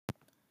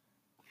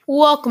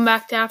Welcome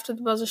back to After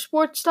the Buzzer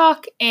Sports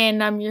Talk,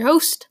 and I'm your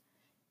host,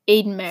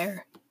 Aiden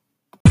Mayer.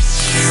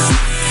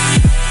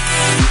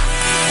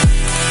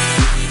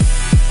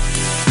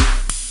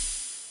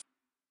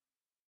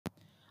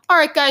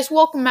 Alright guys,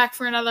 welcome back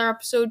for another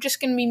episode. Just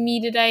going to be me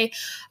today.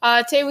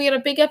 Today we got a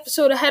big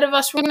episode ahead of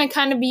us. We're going to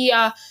kind of be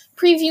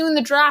previewing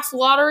the draft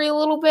lottery a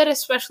little bit,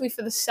 especially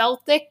for the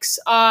Celtics.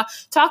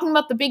 Talking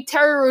about the big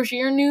Terry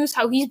Rozier news,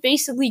 how he's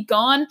basically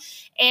gone,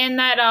 and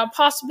that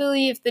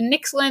possibility if the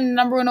Knicks land the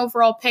number 1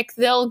 overall pick,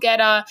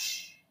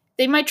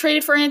 they might trade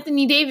it for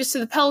Anthony Davis to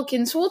the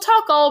Pelicans. So we'll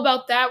talk all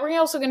about that. We're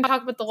also going to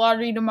talk about the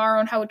lottery tomorrow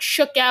and how it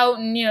shook out,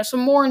 and some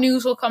more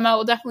news will come out.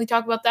 We'll definitely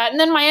talk about that. And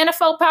then my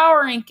NFL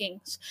power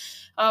rankings.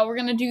 We're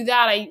going to do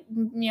that. I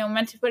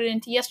meant to put it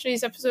into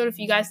yesterday's episode. If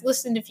you guys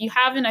listened, if you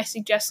haven't, I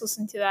suggest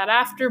listening to that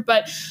after.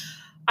 But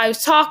I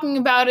was talking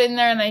about it in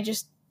there, and I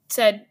just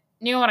said,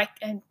 you know what,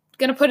 I'm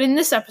going to put it in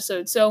this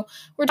episode. So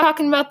we're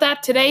talking about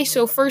that today.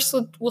 So first,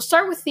 we'll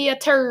start with the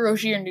Terry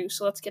Rozier news.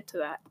 So let's get to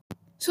that.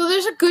 So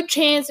there's a good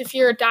chance if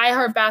you're a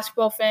diehard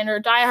basketball fan or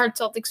a diehard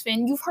Celtics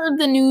fan, you've heard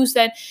the news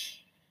that,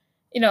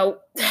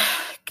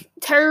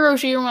 Terry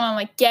Rozier went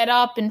on Get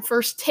Up and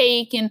First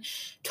Take and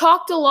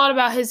talked a lot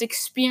about his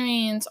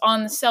experience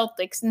on the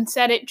Celtics and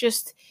said it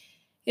just,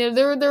 there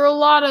were a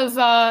lot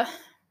of,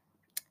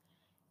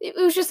 it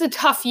was just a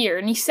tough year,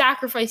 and he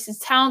sacrificed his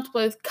talent to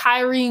play with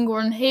Kyrie and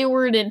Gordon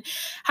Hayward, and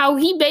how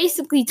he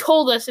basically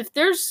told us if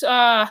this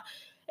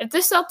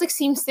Celtics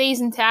team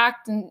stays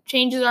intact and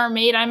changes are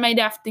made, I might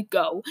have to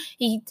go.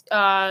 He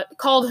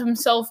called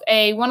himself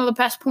one of the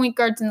best point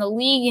guards in the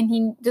league, and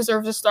he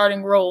deserves a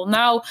starting role.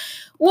 Now,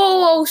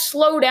 whoa,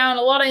 slow down.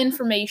 A lot of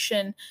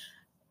information.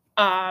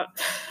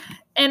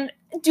 And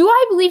do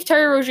I believe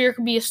Terry Rozier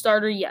could be a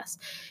starter? Yes.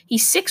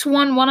 He's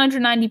 6'1",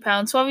 190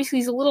 pounds, so obviously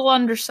he's a little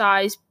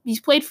undersized. He's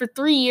played for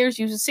 3 years.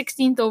 He was a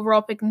 16th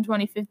overall pick in the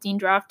 2015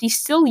 draft. He's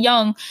still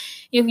young.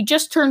 He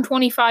just turned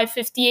 25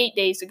 58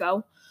 days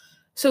ago.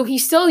 So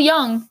he's still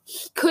young.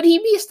 Could he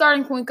be a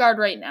starting point guard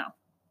right now?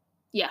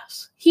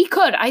 Yes, he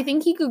could. I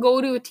think he could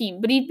go to a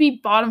team, but he'd be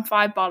bottom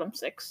 5, bottom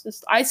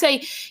 6. I'd say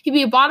he'd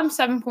be a bottom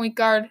 7 point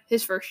guard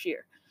his first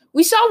year.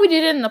 We saw we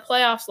did it in the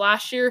playoffs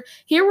last year.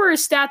 Here were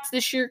his stats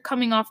this year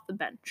coming off the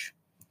bench.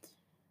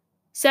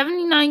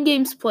 79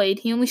 games played.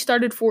 He only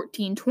started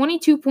 14,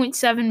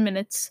 22.7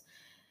 minutes.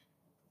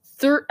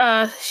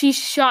 She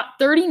shot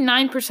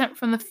 39%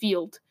 from the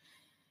field,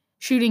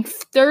 shooting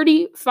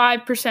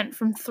 35%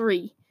 from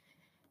 3.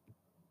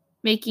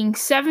 Making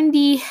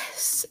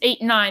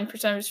 9%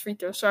 of his free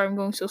throws. Sorry, I'm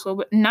going so slow.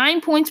 But 9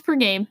 points per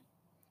game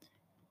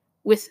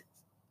with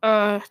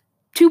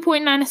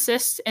 2.9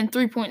 assists and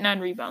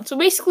 3.9 rebounds. So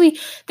basically,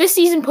 this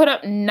season put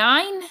up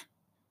 9,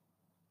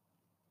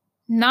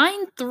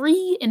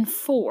 3, and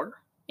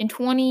 4 in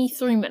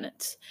 23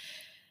 minutes.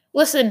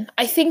 Listen,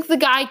 I think the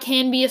guy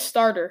can be a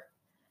starter.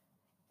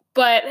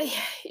 But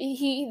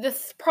the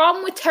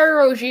problem with Terry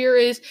Rozier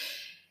is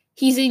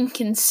he's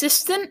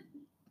inconsistent.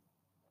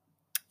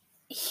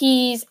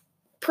 He's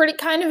pretty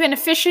kind of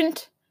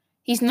inefficient.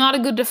 He's not a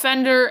good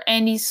defender,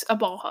 and he's a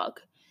ball hog.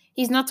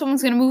 He's not someone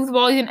who's going to move the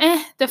ball. He's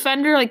an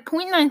defender.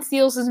 0.9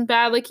 steals isn't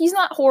bad. He's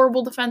not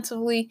horrible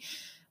defensively,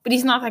 but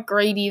he's not that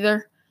great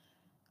either.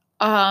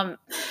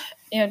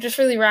 Just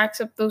really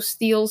racks up those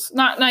steals. He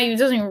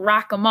doesn't even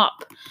rack them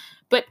up.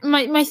 But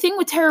my thing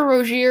with Terry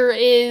Rozier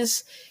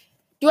is,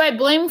 do I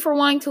blame him for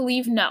wanting to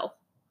leave? No.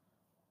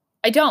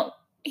 I don't.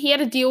 He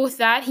had to deal with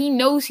that. He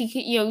knows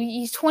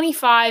he's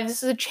 25.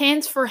 This is a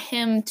chance for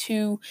him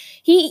to.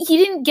 He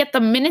didn't get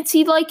the minutes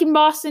he'd like in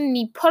Boston, and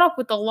he put up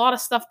with a lot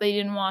of stuff they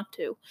didn't want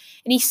to.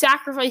 And he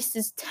sacrificed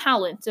his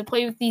talent to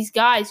play with these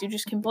guys who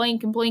just complain,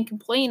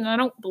 and I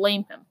don't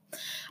blame him.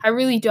 I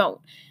really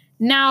don't.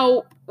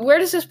 Now, where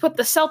does this put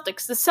the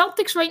Celtics? The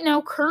Celtics right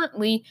now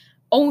currently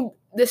own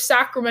the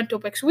Sacramento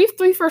picks. We have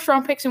 3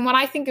 first-round picks in what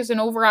I think is an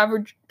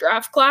over-average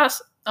draft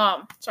class.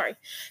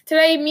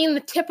 Today, me and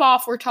the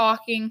tip-off were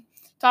talking.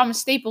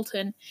 Thomas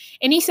Stapleton,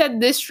 and he said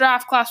this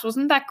draft class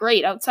wasn't that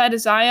great. Outside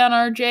of Zion,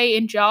 RJ,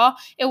 and Ja,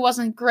 it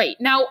wasn't great.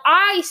 Now,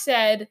 I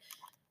said,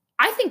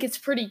 I think it's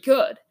pretty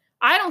good.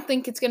 I don't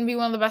think it's going to be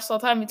one of the best all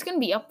time. It's going to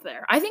be up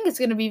there. I think it's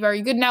going to be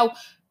very good. Now,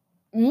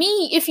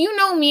 if you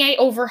know me, I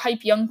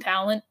overhype young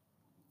talent,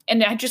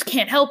 and I just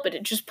can't help it.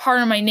 It's just part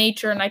of my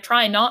nature, and I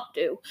try not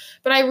to.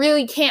 But I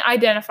really can't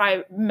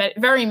identify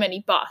very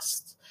many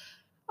busts.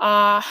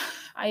 I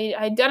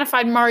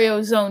identified Mario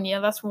Hezonja.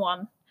 That's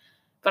one.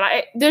 But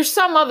there's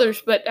some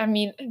others, but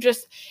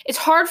it's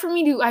hard for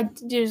me to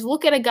just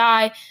look at a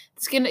guy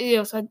that's gonna,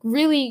 it's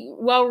really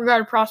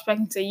well-regarded prospect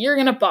and say you're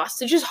gonna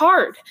bust. It's just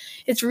hard.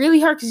 It's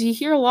really hard because you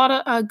hear a lot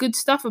of good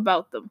stuff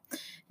about them.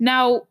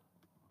 Now,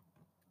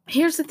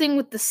 here's the thing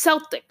with the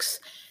Celtics.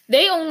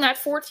 They own that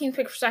 14th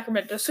pick for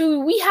Sacramento, so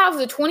we have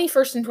the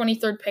 21st and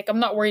 23rd pick. I'm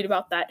not worried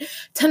about that.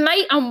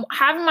 Tonight, I'm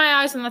having my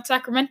eyes on that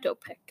Sacramento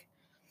pick.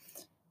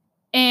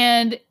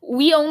 And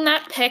we own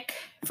that pick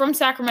from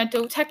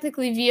Sacramento,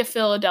 technically via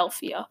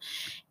Philadelphia.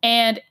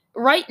 And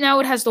right now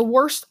it has the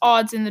worst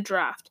odds in the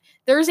draft.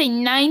 There is a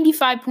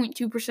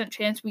 95.2%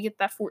 chance we get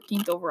that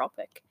 14th overall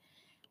pick.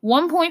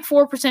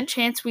 1.4%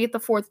 chance we get the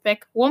fourth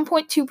pick,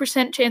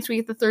 1.2% chance we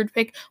get the third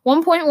pick,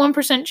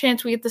 1.1%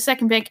 chance we get the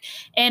second pick,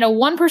 and a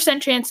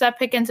 1% chance that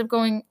pick ends up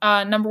going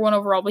number 1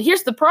 overall. But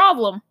here's the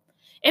problem.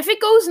 If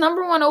it goes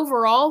number 1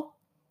 overall,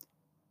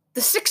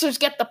 the Sixers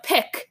get the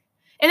pick.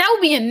 And that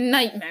would be a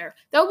nightmare.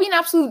 That would be an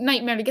absolute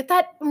nightmare to get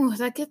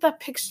that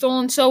pick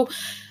stolen. So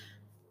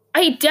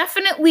I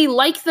definitely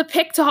like the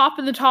pick to hop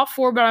in the top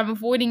 4, but I'm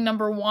avoiding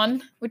number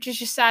 1, which is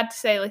just sad to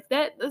say. Like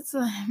that's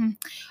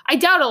I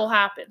doubt it'll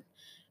happen.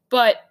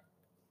 But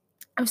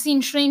I've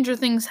seen stranger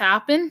things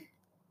happen.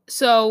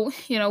 So,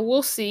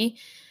 we'll see.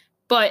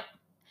 But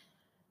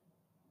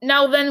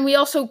now then we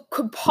also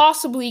could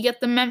possibly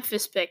get the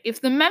Memphis pick.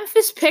 If the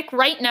Memphis pick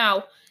right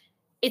now,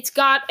 it's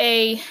got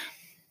a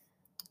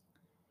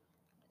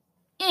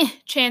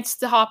chance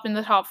to hop in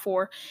the top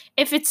 4.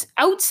 If it's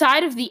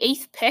outside of the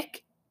 8th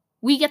pick,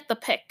 we get the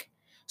pick.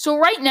 So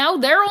right now,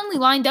 they're only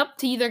lined up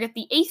to either get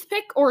the 8th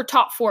pick or a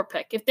top 4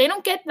 pick. If they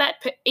don't get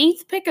that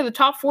 8th pick or the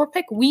top 4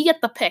 pick, we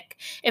get the pick.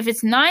 If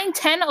it's 9,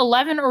 10,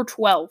 11, or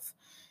 12.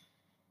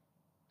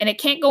 And it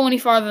can't go any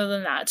farther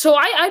than that. So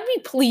I'd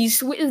be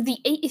pleased with the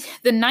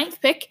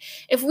 9th pick.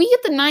 If we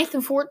get the 9th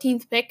and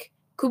 14th pick,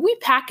 could we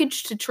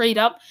package to trade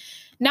up?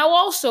 Now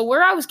also,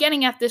 where I was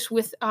getting at this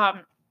with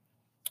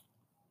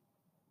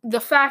the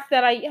fact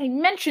that I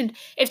mentioned,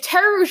 if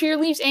Terry Rozier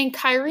leaves and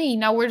Kyrie,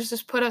 now where does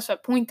this put us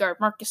at point guard?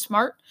 Marcus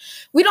Smart?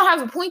 We don't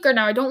have a point guard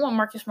now. I don't want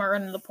Marcus Smart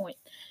running the point.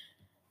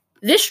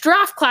 This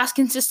draft class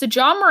consists of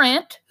Ja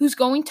Morant, who's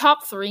going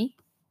top 3.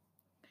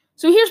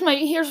 So here's what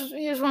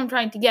I'm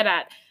trying to get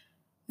at.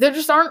 There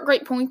just aren't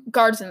great point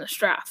guards in this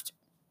draft.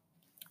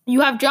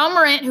 You have Ja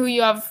Morant, who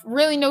you have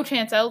really no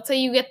chance at. Let's say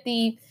you get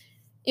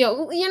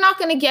you're not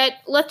going to get,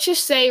 let's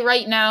just say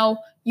right now,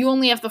 you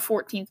only have the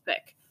 14th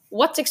pick.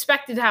 What's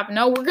expected to happen?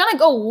 Now, we're going to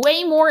go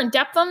way more in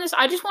depth on this.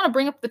 I just want to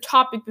bring up the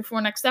topic before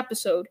next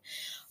episode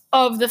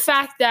of the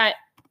fact that,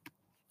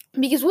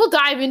 because we'll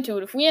dive into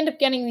it. If we end up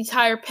getting these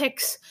higher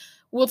picks,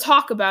 we'll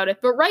talk about it.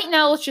 But right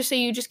now, let's just say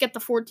you just get the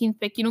 14th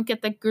pick. You don't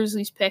get the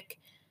Grizzlies pick.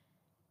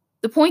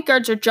 The point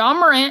guards are Ja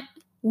Morant,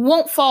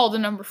 won't fall to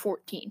number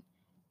 14.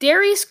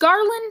 Darius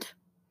Garland,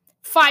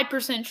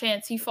 5%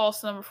 chance he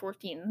falls to number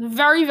 14.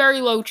 Very,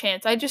 very low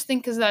chance. I just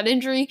think because of that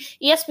injury.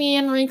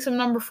 ESPN ranks him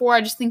number 4.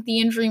 I just think the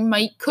injury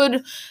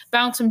could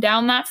bounce him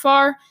down that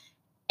far.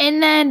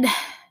 And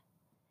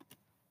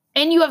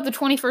you have the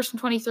 21st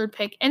and 23rd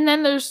pick. And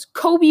then there's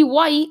Kobe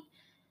White,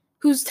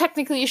 who's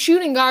technically a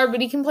shooting guard,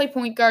 but he can play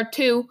point guard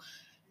too.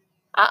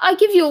 I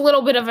give you a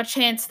little bit of a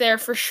chance there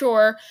for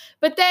sure.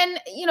 But then,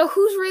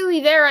 who's really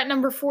there at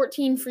number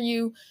 14 for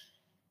you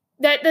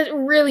that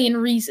really in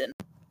reason?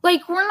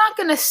 Like, we're not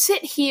going to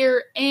sit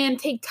here and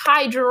take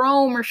Ty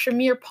Jerome or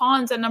Shamir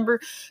Pons at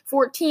number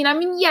 14. I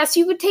mean, yes,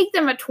 you would take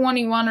them at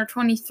 21 or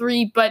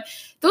 23, but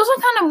those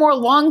are kind of more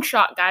long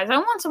shot guys. I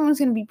want someone who's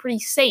going to be pretty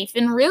safe.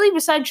 And really,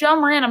 besides Ja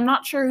Morant, I'm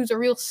not sure who's a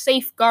real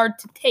safe guard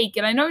to take.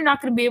 And I know you're not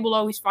going to be able to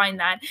always find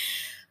that.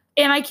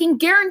 And I can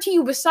guarantee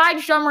you,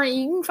 besides Ja Morant,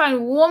 you can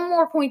find one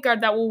more point guard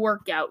that will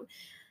work out.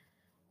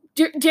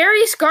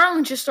 Darius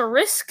Garland's just a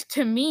risk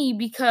to me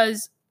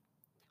because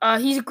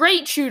he's a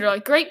great shooter,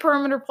 like great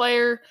perimeter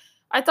player.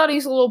 I thought he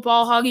was a little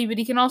ball hoggy, but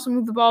he can also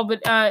move the ball.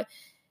 But,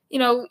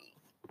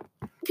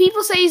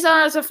 people say he's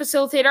as a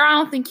facilitator. I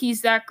don't think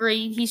he's that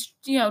great. He's,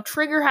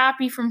 trigger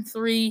happy from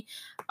 3.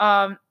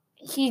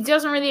 He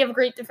doesn't really have a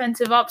great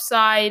defensive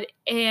upside.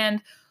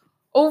 And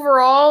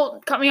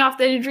overall, coming off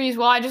that injury as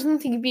well, I just don't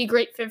think he'd be a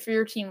great fit for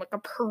your team. Like a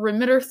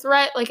perimeter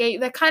threat.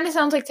 That kind of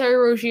sounds like Terry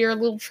Rozier, a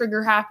little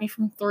trigger happy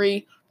from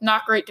 3.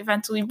 Not great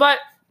defensively. But,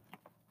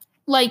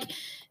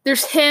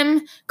 there's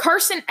him.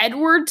 Carson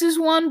Edwards is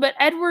one, but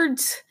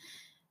Edwards,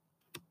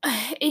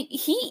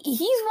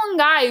 he's one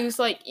guy who's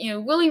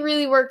will he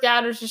really work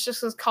out, or is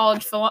just this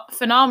college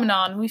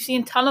phenomenon? We've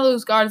seen a ton of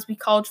those guards be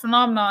college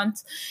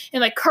phenomenons,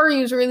 and Curry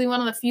was really one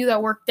of the few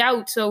that worked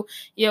out. So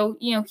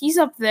he's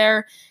up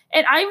there,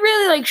 and I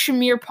really like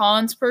Shamir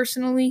Pons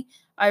personally.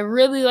 I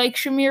really like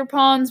Shamir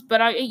Pons,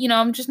 but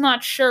I'm just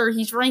not sure.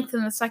 He's ranked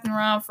in the second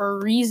round for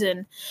a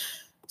reason.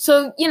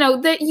 So,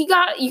 that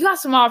you got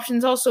some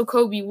options, also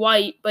Kobe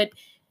White, but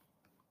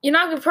you're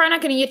probably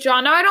not going to get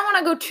John. Now, I don't want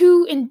to go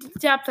too in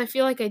depth. I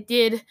feel like I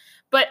did,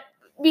 but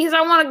because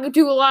I want to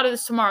do a lot of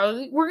this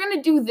tomorrow. We're going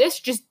to do this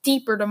just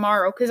deeper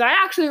tomorrow because I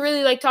actually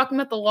really like talking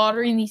about the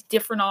lottery and these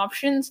different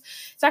options.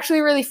 It's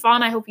actually really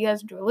fun. I hope you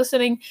guys enjoy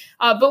listening.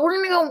 But we're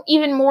going to go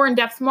even more in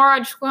depth tomorrow. I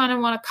just kind of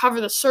want to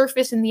cover the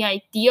surface and the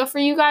idea for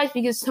you guys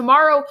because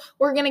tomorrow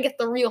we're going to get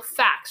the real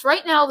facts.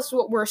 Right now, this is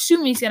what we're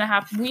assuming is going to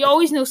happen. We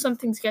always know some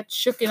things get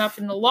shooken up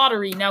in the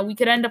lottery. Now, we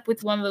could end up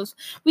with one of those.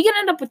 We could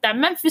end up with that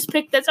Memphis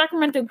pick, that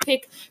Sacramento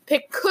pick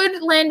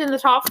could land in the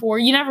top 4.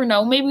 You never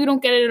know. Maybe we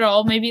don't get it at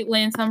all. Maybe it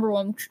lands number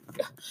 1.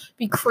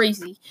 Be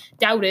crazy.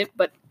 Doubt it,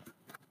 but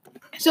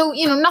so,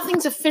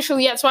 nothing's official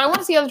yet. So I want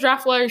to see how the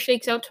draft lottery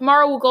shakes out.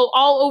 Tomorrow we'll go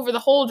all over the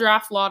whole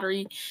draft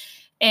lottery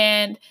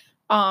and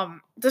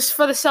this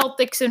for the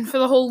Celtics and for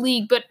the whole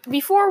league. But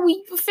before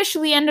we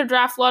officially end our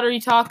draft lottery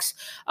talks,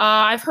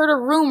 I've heard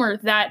a rumor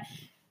that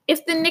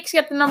if the Knicks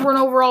get the number 1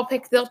 overall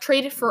pick, they'll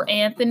trade it for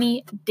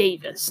Anthony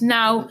Davis.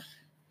 Now,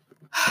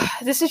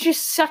 this is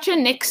just such a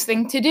Knicks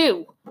thing to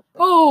do.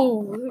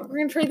 Oh, we're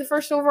going to trade the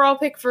first overall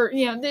pick for,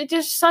 it's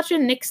just such a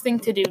Knicks thing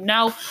to do.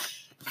 Now,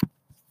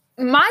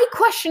 my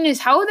question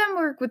is, how would that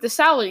work with the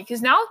salary?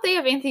 Because now they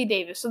have Anthony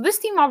Davis. So this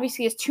team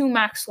obviously has 2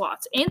 max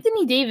slots.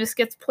 Anthony Davis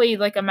gets played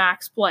like a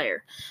max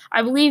player.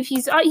 I believe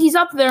he's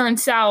up there in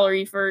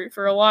salary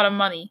for a lot of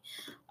money.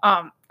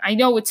 I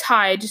know it's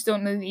high. I just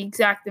don't know the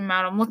exact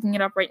amount. I'm looking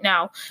it up right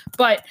now.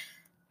 But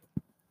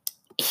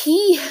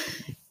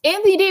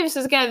Anthony Davis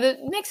is a guy. The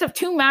Knicks have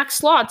 2 max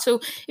slots. So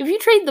if you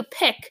trade the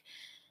pick,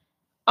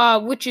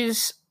 which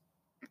is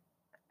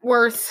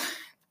worth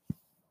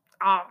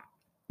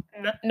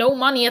no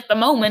money at the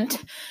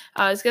moment,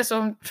 I guess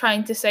what I'm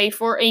trying to say,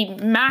 for a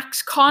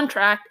max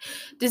contract,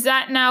 does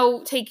that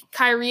now take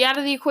Kyrie out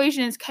of the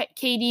equation? It's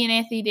KD and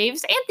Anthony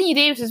Davis. Anthony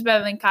Davis is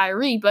better than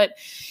Kyrie, but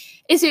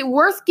is it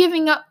worth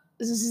giving up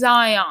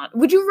Zion?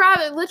 Would you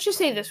rather, let's just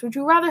say this, would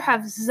you rather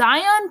have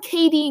Zion,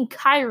 KD, and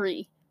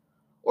Kyrie,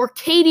 or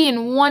KD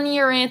and 1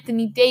 year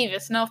Anthony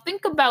Davis? Now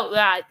think about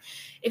that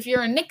if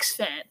you're a Knicks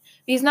fan,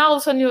 because now all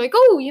of a sudden you're like,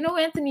 oh,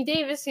 Anthony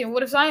Davis,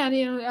 what if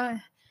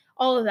Zion,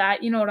 all of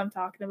that, you know what I'm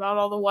talking about,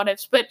 all the what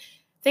ifs. But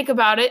think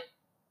about it.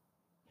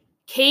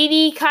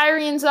 KD,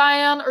 Kyrie, and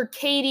Zion, or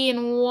KD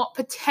and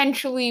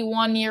potentially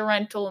 1 year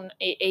rental and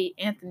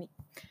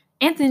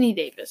Anthony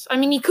Davis. I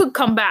mean, he could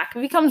come back.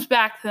 If he comes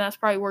back, then that's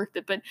probably worth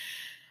it. But,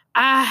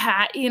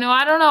 I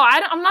don't know.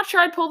 I'm not sure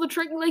I'd pull the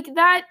trigger like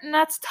that, and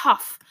that's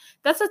tough.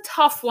 That's a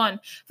tough one.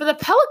 For the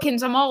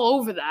Pelicans, I'm all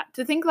over that.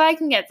 To think that I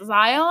can get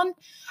Zion,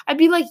 I'd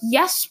be like,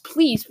 yes,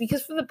 please.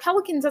 Because for the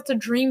Pelicans, that's a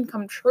dream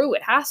come true.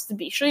 It has to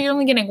be. Sure, you're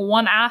only getting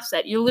one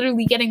asset. You're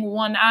literally getting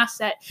one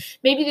asset.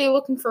 Maybe they're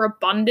looking for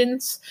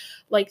abundance,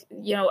 like,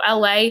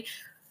 LA.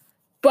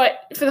 But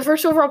for the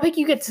first overall pick,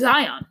 you get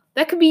Zion.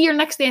 That could be your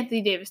next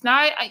Anthony Davis. Now,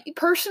 I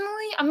personally,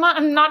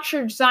 I'm not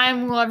sure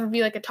Zion will ever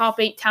be like a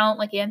top 8 talent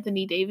like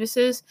Anthony Davis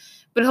is,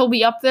 but he'll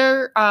be up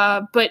there.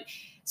 But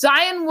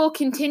Zion will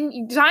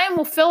continue. Zion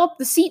will fill up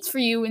the seats for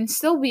you and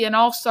still be an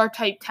all-star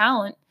type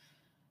talent.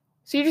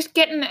 So you're just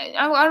getting,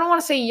 I don't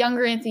want to say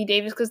younger Anthony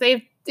Davis because they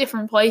have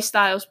different play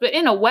styles, but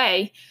in a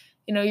way,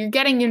 you're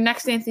getting your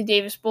next Anthony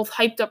Davis, both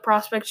hyped up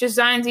prospects. Just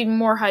Zion's even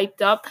more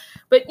hyped up.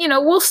 But,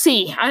 we'll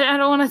see. I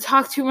don't want to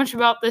talk too much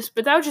about this,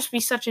 but that would just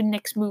be such a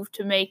Knicks move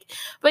to make.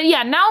 But,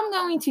 yeah, now I'm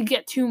going to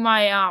get to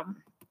my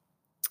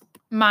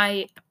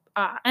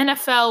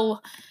NFL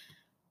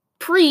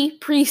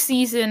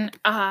preseason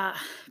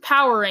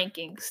power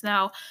rankings.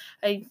 Now,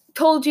 I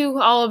told you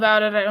all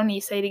about it. I don't need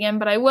to say it again,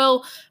 but I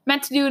will.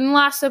 Meant to do it in the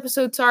last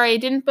episode. Sorry I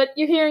didn't, but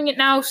you're hearing it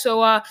now.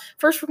 So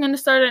first we're going to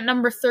start at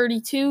number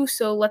 32,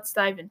 so let's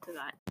dive into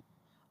that.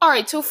 All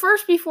right, so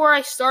first, before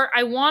I start,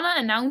 I want to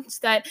announce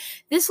that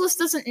this list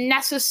doesn't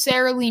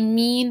necessarily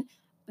mean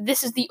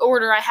this is the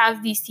order I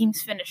have these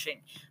teams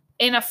finishing.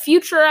 In a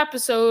future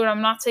episode,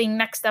 I'm not saying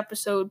next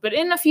episode, but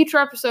in a future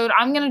episode,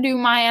 I'm going to do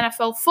my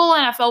full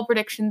NFL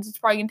predictions. It's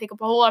probably going to take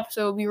up a whole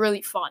episode. It'll be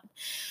really fun.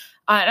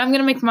 And I'm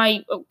going to make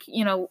my,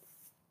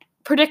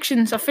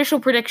 predictions, official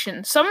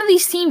predictions. Some of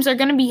these teams are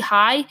going to be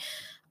high.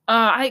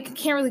 I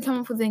can't really come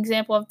up with an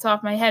example off the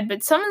top of my head,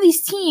 but some of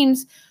these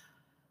teams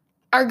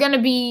are going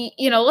to be,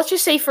 let's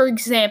just say, for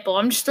example,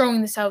 I'm just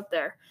throwing this out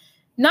there.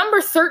 Number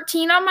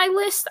 13 on my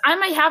list, I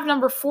might have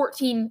number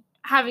 14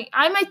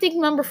 I might think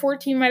number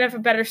 14 might have a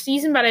better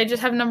season, but I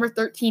just have number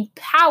 13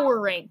 power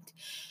ranked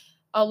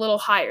a little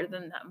higher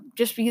than them,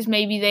 just because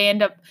maybe they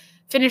end up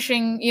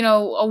finishing,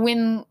 a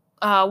win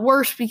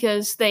worse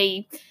because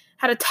they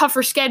had a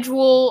tougher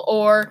schedule,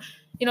 or,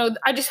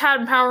 I just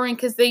had them power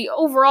ranked because they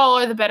overall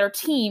are the better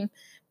team.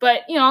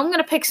 But, I'm going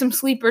to pick some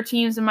sleeper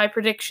teams in my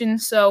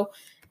predictions, so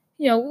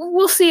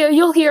we'll see.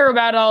 You'll hear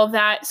about all of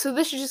that. So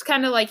this is just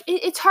kind of like,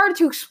 it's hard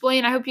to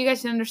explain. I hope you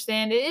guys can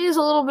understand. It is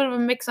a little bit of a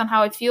mix on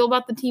how I feel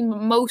about the team,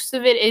 but most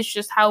of it is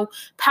just how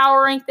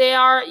power ranked they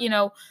are.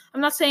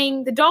 I'm not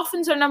saying the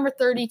Dolphins are number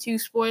 32,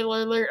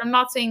 spoiler alert. I'm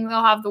not saying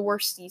they'll have the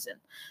worst season.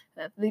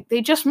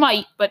 They just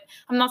might, but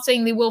I'm not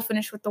saying they will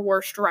finish with the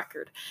worst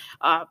record.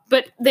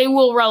 But they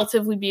will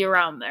relatively be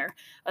around there.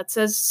 That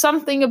says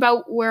something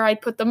about where I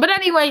put them. But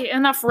anyway,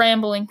 enough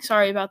rambling.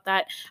 Sorry about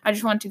that. I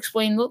just wanted to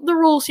explain the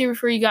rules here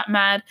before you got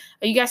mad.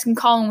 You guys can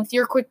call in with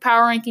your quick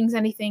power rankings,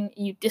 anything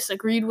you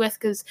disagreed with,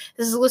 because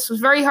this list was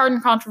very hard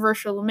and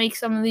controversial to make.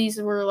 Some of these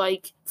were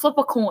like flip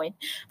a coin.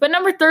 But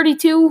number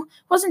 32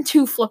 wasn't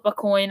too flip a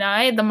coin.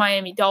 I had the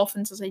Miami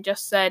Dolphins, as I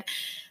just said.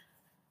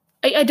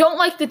 I don't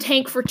like the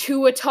tank for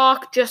Tua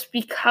talk just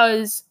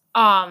because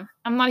I'm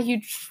not a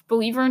huge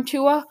believer in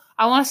Tua.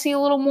 I want to see a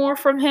little more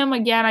from him.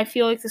 Again, I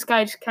feel like this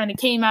guy just kind of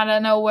came out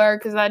of nowhere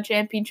because of that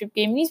championship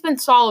game. And he's been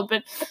solid,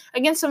 but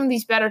against some of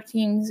these better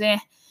teams,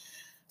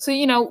 So,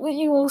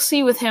 we'll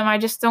see with him. I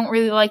just don't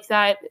really like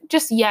that,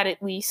 just yet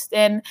at least.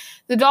 And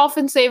the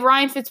Dolphins, they have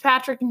Ryan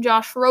Fitzpatrick and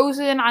Josh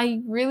Rosen. I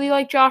really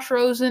like Josh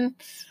Rosen.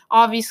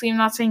 Obviously, I'm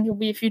not saying he'll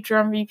be a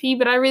future MVP,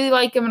 but I really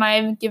like him, and I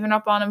haven't given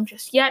up on him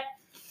just yet.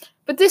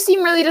 But this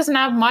team really doesn't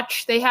have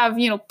much. They have,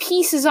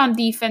 pieces on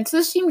defense.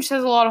 This team just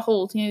has a lot of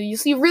holes. You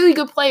see a really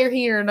good player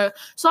here and a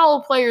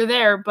solid player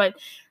there, but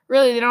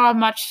really they don't have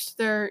much.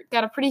 They're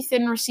got a pretty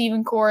thin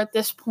receiving core at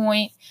this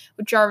point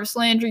with Jarvis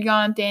Landry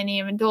gone,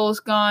 Danny Amendola's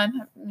gone.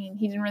 I mean,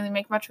 he didn't really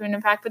make much of an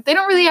impact, but they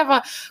don't really have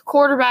a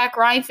quarterback.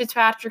 Ryan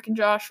Fitzpatrick and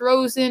Josh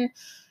Rosen.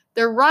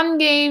 Their run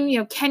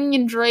game,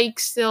 Kenyon Drake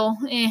still,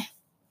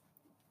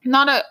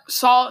 not a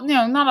solid,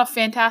 not a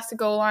fantastic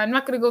goal line. I'm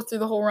not going to go through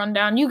the whole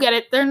rundown. You get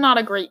it. They're not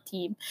a great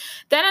team.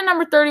 Then at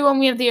number 31,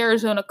 we have the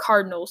Arizona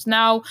Cardinals.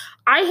 Now,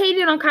 I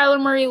hated on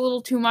Kyler Murray a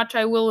little too much,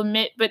 I will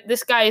admit, but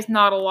this guy is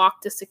not a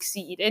lock to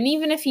succeed. And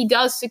even if he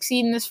does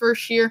succeed in this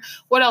first year,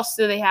 what else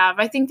do they have?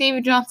 I think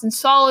David Johnson's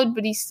solid,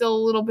 but he's still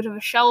a little bit of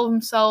a shell of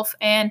himself.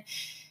 And,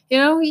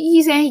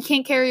 he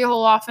can't carry a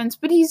whole offense,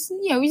 but he's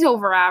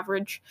over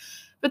average.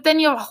 But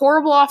then you have a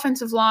horrible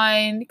offensive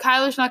line.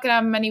 Kyler's not going to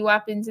have many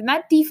weapons, and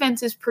that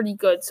defense is pretty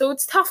good. So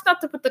it's tough not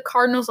to put the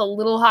Cardinals a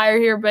little higher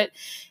here, but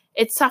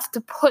it's tough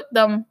to put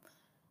them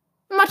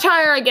much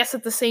higher, I guess,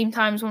 at the same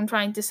time is what I'm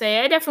trying to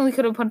say. I definitely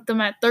could have put them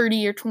at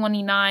 30 or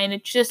 29.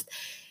 It's just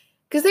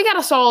because they got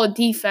a solid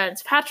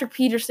defense. Patrick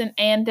Peterson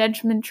and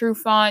Desmond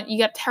Trufant. You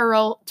got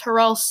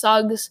Terrell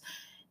Suggs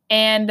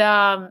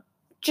and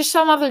just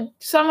some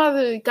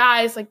other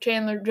guys like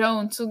Chandler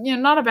Jones. So,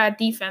 not a bad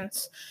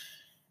defense.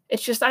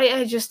 It's just,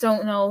 I just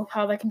don't know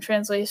how that can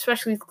translate,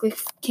 especially with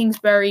Cliff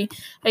Kingsbury.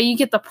 You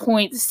get the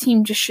point. This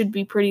team just should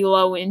be pretty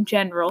low in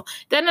general.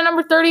 Then at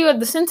number 30, we have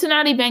the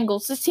Cincinnati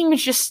Bengals. This team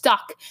is just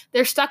stuck.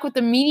 They're stuck with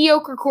the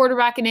mediocre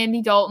quarterback in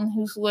Andy Dalton,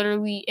 who's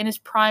literally in his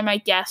prime, I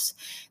guess.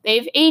 They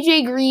have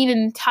A.J. Green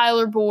and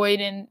Tyler Boyd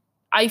and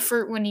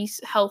Eifert when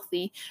he's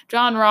healthy.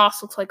 John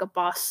Ross looks like a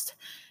bust.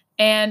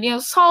 And,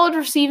 solid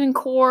receiving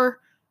core.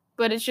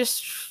 But it's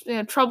just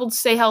trouble to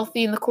stay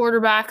healthy, and the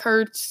quarterback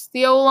hurts.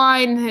 The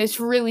O-line has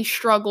really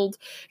struggled.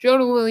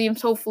 Jonah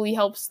Williams hopefully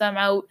helps them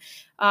out.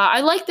 I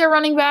like their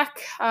running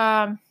back,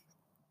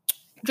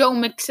 Joe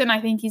Mixon.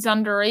 I think he's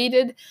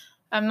underrated.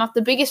 I'm not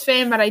the biggest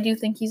fan, but I do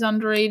think he's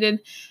underrated.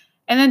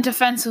 And then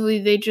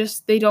defensively,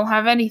 they don't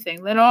have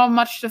anything. They don't have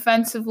much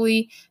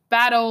defensively.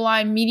 Bad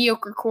O-line,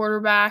 mediocre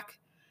quarterback.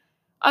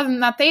 Other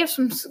than that, they have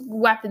some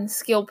weapons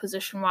skill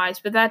position-wise,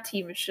 but that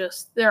team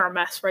is they're a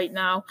mess right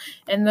now.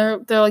 And they're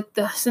like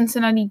the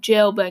Cincinnati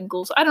Jail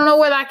Bengals. I don't know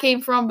where that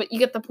came from, but you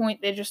get the point.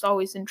 They're just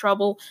always in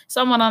trouble.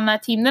 Someone on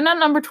that team. Then at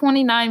number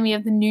 29, we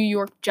have the New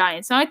York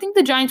Giants. Now, I think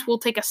the Giants will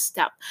take a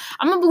step.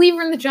 I'm a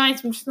believer in the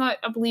Giants. I'm just not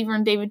a believer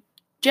in David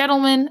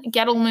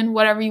Gettleman,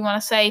 whatever you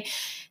want to say.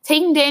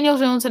 Taking Daniel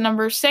Jones at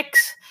number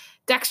 6.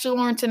 Dexter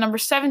Lawrence at number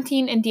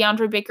 17, and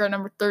DeAndre Baker at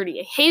number 30.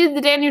 I hated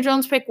the Daniel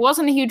Jones pick.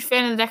 Wasn't a huge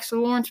fan of the Dexter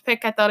Lawrence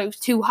pick. I thought it was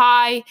too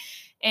high.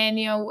 And,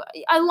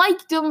 I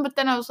liked him, but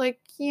then I was like,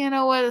 you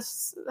know what?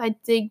 I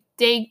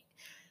dig,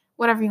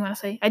 whatever you want to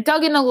say. I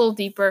dug in a little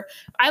deeper.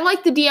 I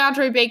like the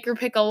DeAndre Baker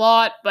pick a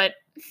lot, but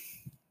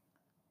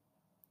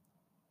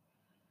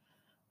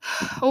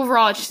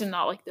overall, I just did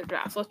not like their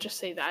draft. Let's just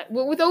say that.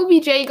 With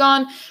OBJ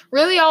gone,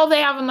 really all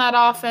they have on that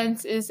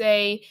offense is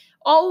a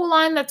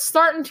O-line that's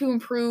starting to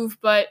improve,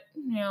 but,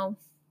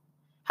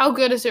 how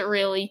good is it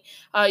really?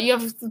 You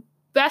have the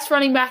best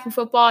running back in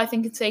football, I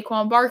think it's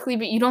Saquon Barkley,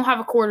 but you don't have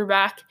a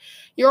quarterback.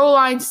 Your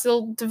O-line's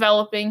still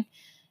developing.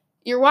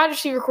 Your wide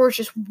receiver core is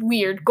just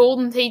weird.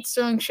 Golden Tate,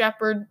 Sterling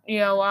Shepard,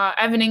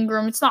 Evan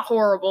Ingram. It's not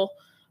horrible.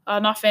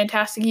 Not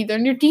fantastic either.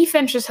 And your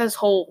defense just has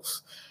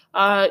holes.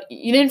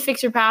 You didn't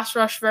fix your pass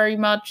rush very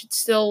much. It's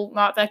still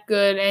not that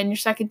good, and your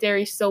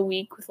secondary is still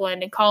weak with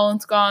Landon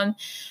Collins gone.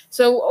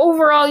 So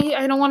overall,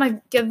 I don't want to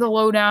get the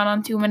lowdown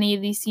on too many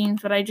of these teams,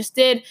 but I just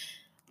did.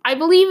 I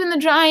believe in the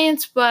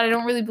Giants, but I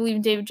don't really believe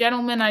in David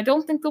Gettleman. I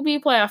don't think they'll be a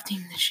playoff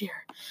team this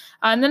year.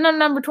 And then at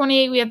number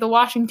 28, we have the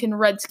Washington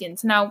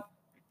Redskins. Now,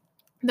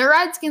 the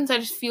Redskins, I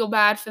just feel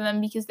bad for them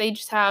because they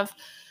just have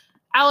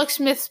Alex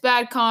Smith's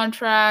bad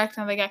contract.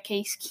 Now they got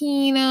Case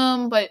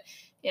Keenum, but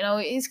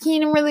is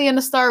Keenum really going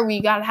to start? We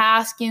got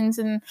Haskins,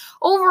 and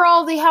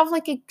overall they have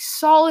like a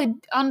solid,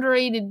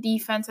 underrated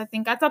defense, I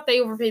think. I thought they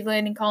overpaid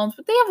Landon Collins,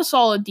 but they have a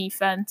solid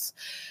defense.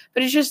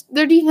 But it's just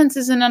their defense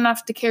isn't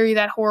enough to carry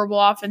that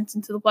horrible offense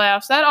into the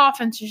playoffs. That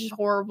offense is just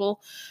horrible.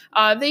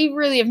 They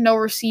really have no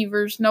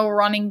receivers, no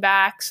running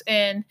backs,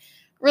 and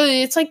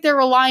really it's like they're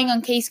relying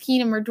on Case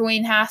Keenum or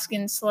Dwayne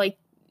Haskins to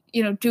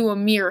do a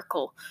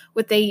miracle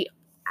with a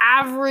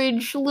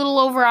little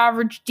over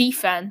average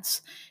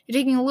defense. You're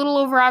taking a little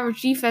over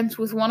average defense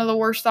with one of the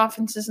worst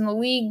offenses in the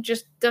league.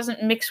 Just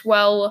doesn't mix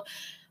well.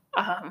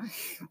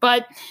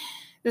 But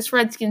this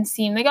Redskins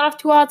team, they got off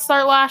to a hot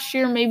start last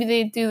year. Maybe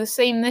they do the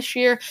same this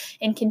year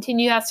and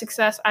continue that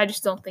success. I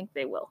just don't think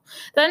they will.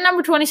 Then at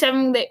number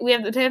 27, we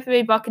have the Tampa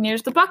Bay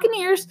Buccaneers. The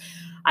Buccaneers,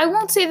 I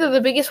won't say they're the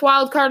biggest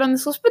wild card on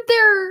this list, but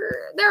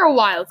they're a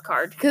wild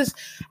card because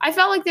I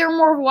felt like they were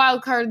more of a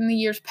wild card in the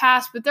years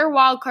past, but they're a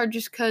wild card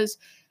just because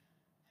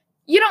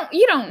you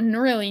don't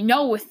really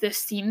know with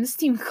this team. This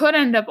team could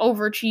end up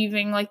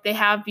overachieving like they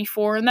have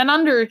before and then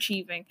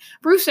underachieving.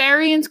 Bruce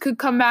Arians could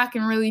come back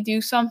and really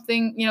do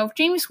something. If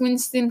Jameis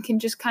Winston can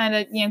just kind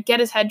of, get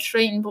his head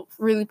straight and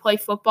really play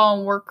football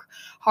and work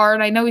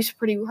hard. I know he's a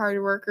pretty hard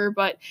worker,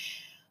 but,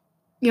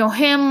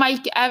 him,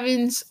 Mike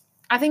Evans,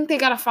 I think they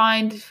got to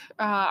find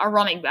a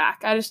running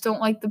back. I just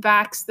don't like the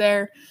backs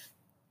there.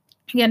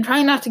 Again,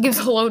 trying not to give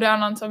the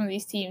lowdown on some of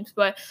these teams,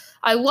 but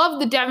I love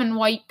the Devin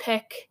White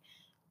pick.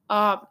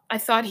 I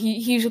thought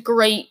he's a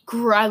great.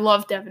 I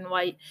love Devin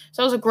White.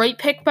 So it was a great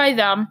pick by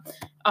them.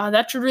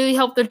 That should really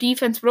help their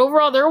defense. But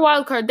overall, they're a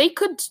wild card. They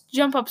could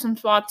jump up some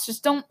spots.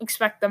 Just don't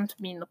expect them to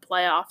be in the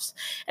playoffs.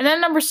 And then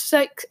number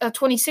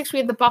 26, we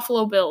have the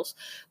Buffalo Bills.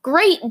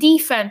 Great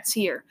defense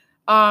here.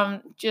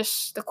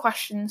 Just the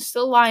questions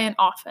still lie in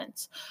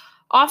offense.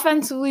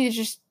 Offensively, it's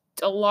just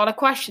a lot of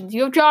questions.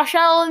 You have Josh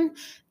Allen.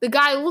 The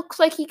guy looks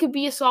like he could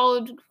be a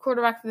solid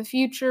quarterback for the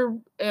future.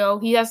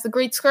 He has the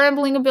great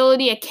scrambling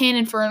ability, a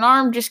cannon for an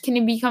arm. Just can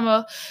he become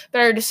a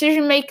better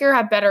decision maker,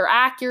 have better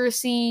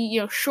accuracy,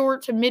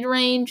 short to mid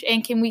range,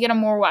 and can we get him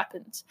more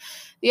weapons?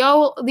 The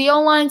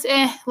O-line's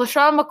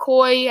LaShawn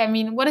McCoy, I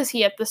mean, what is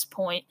he at this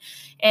point?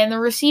 And the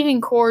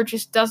receiving core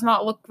just does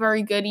not look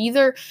very good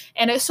either.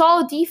 And a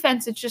solid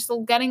defense, it's just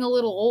getting a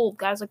little old.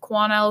 Guys like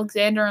Quan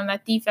Alexander on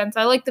that defense.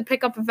 I like to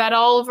pick up Yvette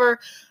Oliver.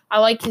 I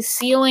like his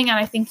ceiling, and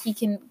I think he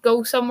can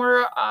go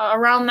somewhere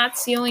around that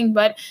ceiling,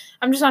 but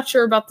I'm just not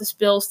sure about this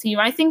Bills team.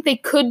 I think they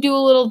could do a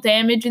little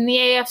damage in the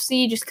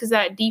AFC just because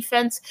that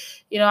defense,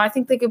 I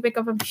think they could pick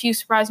up a few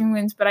surprising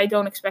wins, but I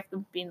don't expect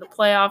them to be in the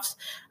playoffs.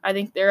 I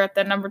think they're at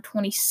that number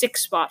 26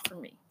 spot for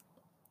me.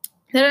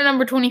 Then at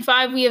number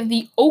 25, we have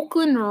the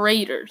Oakland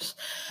Raiders.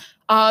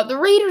 The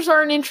Raiders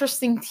are an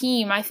interesting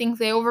team. I think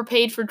they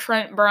overpaid for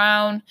Trent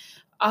Brown.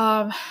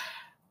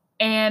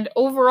 And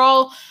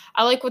overall,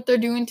 I like what they're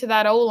doing to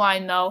that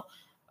O-line, though.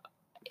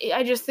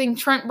 I just think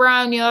Trent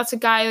Brown, that's a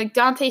guy like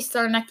Dante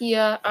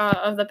Starnecchia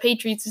of the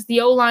Patriots is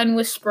the O-line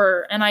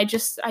whisperer. And I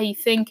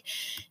think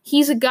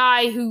he's a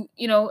guy who,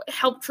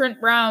 helped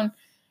Trent Brown.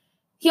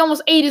 He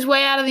almost ate his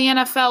way out of the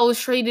NFL, was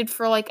traded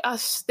for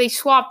they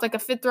swapped a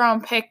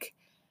fifth-round pick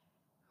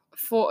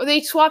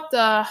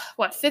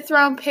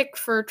fifth-round pick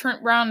for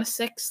Trent Brown, the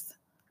sixth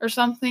or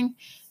something,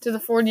 to the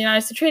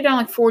 49ers. They traded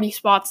down 40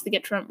 spots to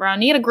get Trent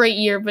Brown. He had a great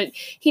year, but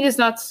he does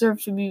not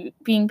deserve to be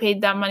being paid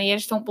that money. I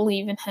just don't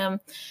believe in him.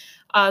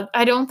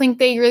 I don't think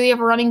they really have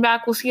a running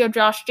back. We'll see how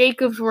Josh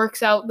Jacobs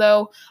works out,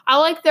 though. I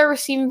like their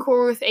receiving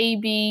core with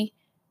AB,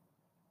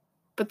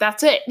 but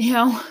that's it,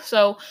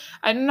 So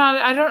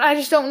I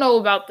just don't know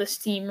about this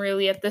team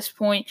really at this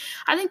point.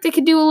 I think they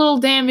could do a little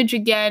damage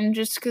again,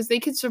 just because they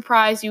could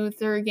surprise you with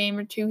their game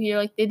or two here,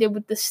 like they did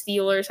with the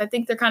Steelers. I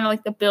think they're kind of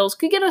like the Bills,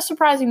 could get a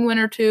surprising win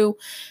or two,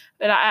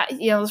 but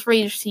this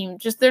Raiders team,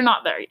 just they're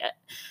not there yet.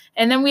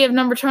 And then we have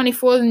number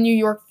 24, the New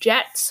York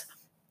Jets.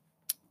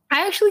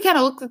 I actually kind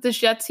of looked at this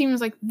Jets team and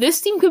was like, this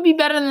team could be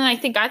better than I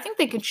think. I think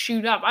they could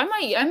shoot up. I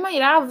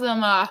might have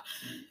them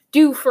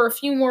due for a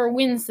few more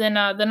wins than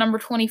the number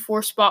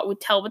 24 spot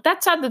would tell. But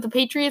that's sad that the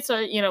Patriots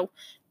are, 3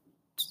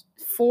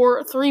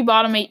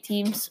 bottom 8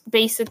 teams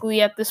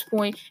basically at this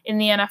point in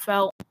the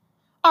NFL.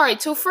 All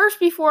right, so first,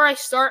 before I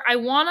start, I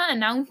want to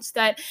announce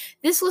that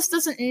this list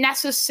doesn't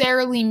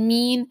necessarily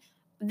mean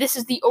this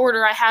is the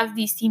order I have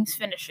these teams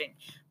finishing.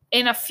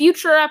 In a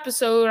future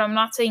episode, I'm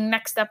not saying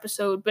next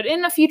episode, but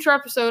in a future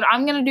episode,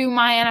 I'm going to do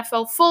my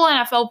full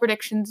NFL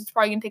predictions. It's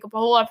probably going to take up a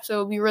whole episode.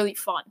 It'll be really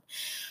fun.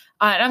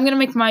 And I'm going to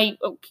make my,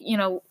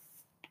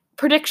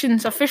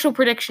 predictions, official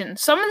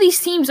predictions. Some of these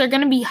teams are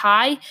going to be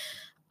high.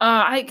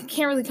 I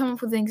can't really come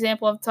up with an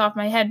example off the top of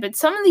my head, but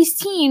some of these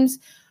teams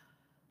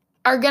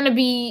are going to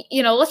be,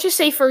 let's just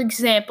say, for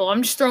example,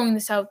 I'm just throwing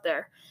this out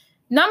there.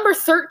 Number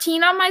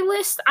 13 on my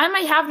list, I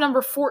might have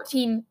number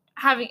 14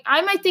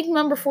 I might think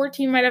number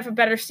 14 might have a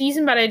better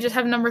season, but I just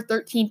have number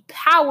 13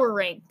 power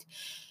ranked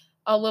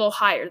a little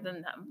higher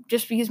than them,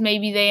 just because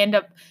maybe they end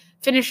up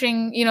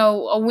finishing,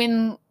 a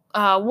win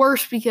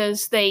worse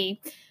because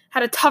they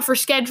had a tougher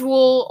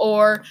schedule,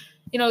 or,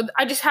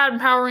 I just had them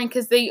power ranked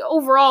because they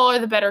overall are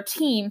the better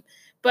team.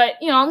 But,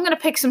 I'm going to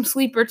pick some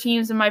sleeper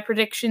teams in my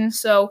predictions,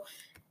 so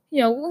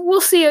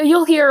we'll see.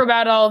 You'll hear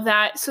about all of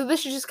that. So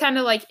this is just kind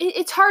of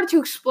it's hard to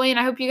explain.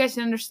 I hope you guys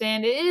can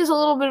understand. It is a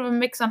little bit of a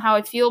mix on how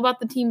I feel about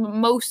the team, but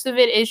most of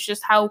it is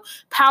just how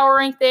power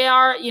ranked they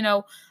are.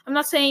 I'm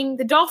not saying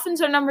the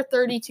Dolphins are number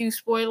 32,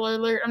 spoiler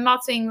alert. I'm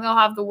not saying they'll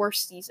have the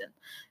worst season.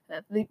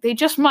 They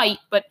just might,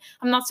 but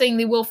I'm not saying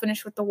they will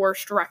finish with the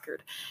worst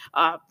record.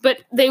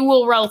 But they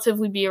will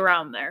relatively be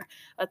around there.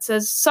 That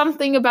says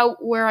something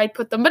about where I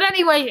put them. But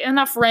anyway,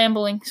 enough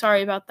rambling.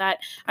 Sorry about that.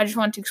 I just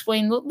wanted to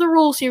explain the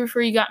rules here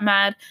before you got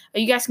mad.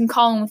 You guys can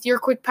call in with your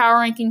quick power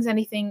rankings,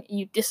 anything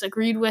you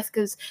disagreed with,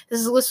 because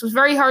this list was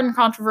very hard and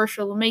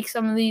controversial to make.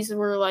 Some of these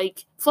were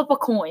flip a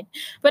coin.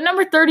 But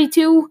number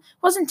 32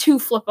 wasn't too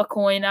flip a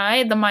coin. I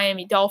had the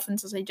Miami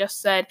Dolphins, as I just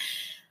said.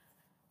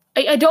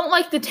 I don't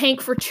like the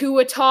tank for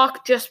Tua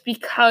talk just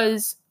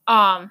because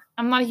I'm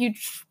not a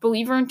huge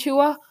believer in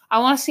Tua. I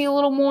want to see a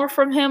little more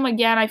from him.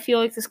 Again, I feel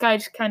like this guy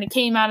just kind of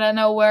came out of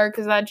nowhere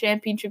because of that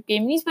championship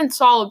game. And he's been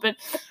solid, but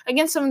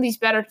against some of these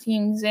better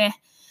teams,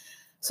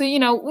 So,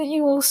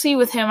 we'll see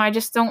with him. I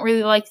just don't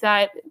really like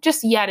that,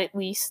 just yet at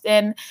least.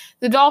 And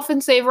the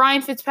Dolphins, they have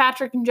Ryan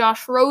Fitzpatrick and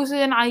Josh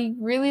Rosen. I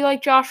really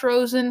like Josh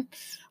Rosen.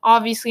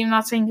 Obviously, I'm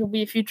not saying he'll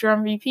be a future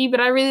MVP, but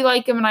I really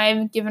like him, and I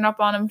haven't given up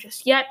on him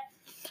just yet.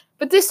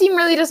 But this team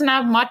really doesn't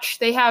have much.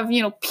 They have,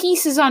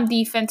 pieces on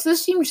defense.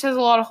 This team just has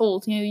a lot of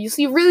holes. You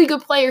see a really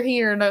good player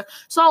here and a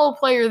solid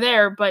player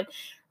there, but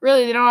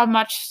really they don't have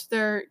much.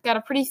 They're got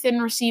a pretty thin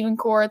receiving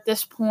core at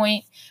this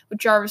point with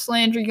Jarvis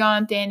Landry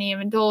gone, Danny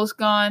Amendola's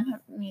gone.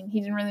 I mean,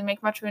 he didn't really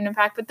make much of an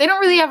impact, but they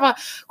don't really have a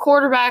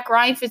quarterback.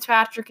 Ryan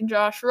Fitzpatrick and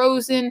Josh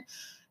Rosen.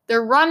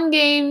 Their run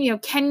game,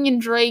 Kenyon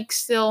Drake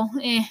still,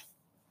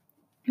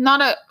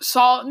 not a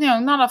solid,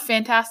 not a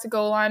fantastic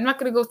O-line. I'm not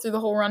going to go through the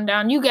whole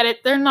rundown. You get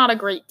it. They're not a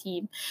great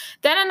team.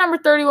 Then at number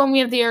 31, we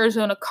have the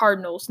Arizona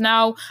Cardinals.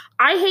 Now,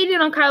 I hated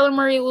on Kyler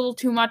Murray a little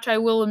too much, I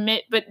will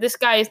admit, but this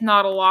guy is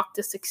not a lock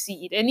to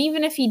succeed. And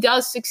even if he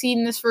does succeed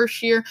in this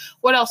first year,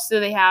 what else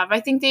do they have? I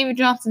think David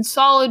Johnson's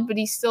solid, but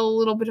he's still a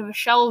little bit of a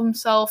shell of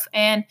himself.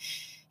 And,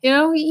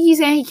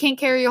 he can't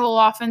carry a whole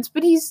offense,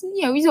 but he's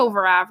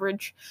over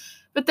average.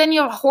 But then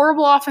you have a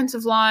horrible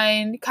offensive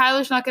line.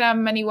 Kyler's not going to have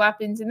many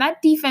weapons, and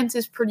that defense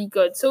is pretty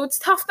good. So it's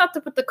tough not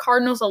to put the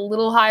Cardinals a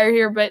little higher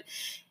here, but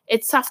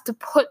it's tough to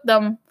put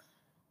them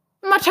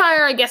much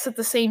higher, I guess, at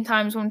the same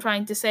time is what I'm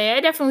trying to say. I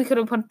definitely could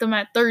have put them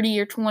at 30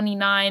 or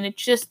 29.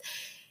 It's just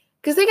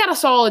because they got a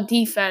solid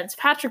defense.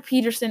 Patrick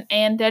Peterson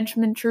and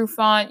Desmond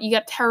Trufant. You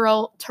got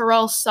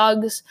Terrell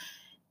Suggs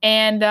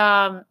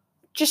and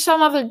just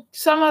some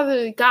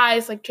other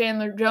guys like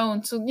Chandler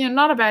Jones. So,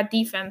 not a bad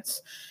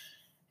defense.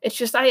 It's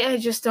just, I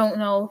just don't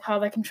know how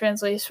that can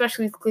translate,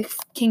 especially with Cliff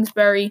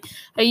Kingsbury.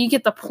 You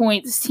get the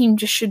point. This team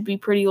just should be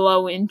pretty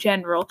low in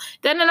general.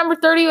 Then at number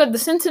 30, we have the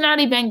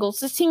Cincinnati Bengals.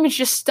 This team is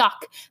just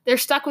stuck. They're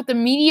stuck with the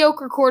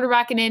mediocre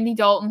quarterback in Andy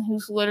Dalton,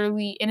 who's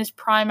literally in his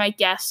prime, I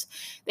guess.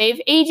 They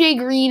have A.J.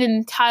 Green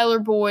and Tyler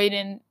Boyd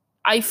and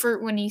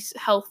Eifert when he's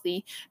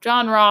healthy.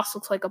 John Ross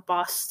looks like a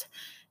bust.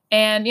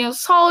 And,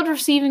 solid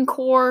receiving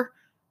core,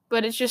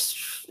 but it's just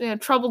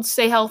trouble to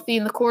stay healthy,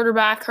 and the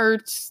quarterback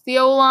hurts. The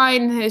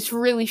O-line has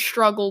really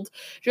struggled.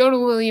 Jonah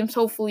Williams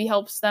hopefully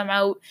helps them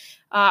out.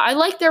 I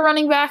like their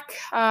running back,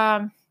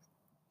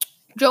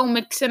 Joe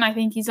Mixon. I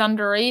think he's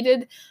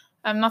underrated.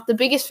 I'm not the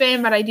biggest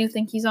fan, but I do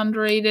think he's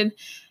underrated.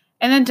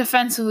 And then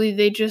defensively,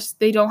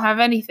 they don't have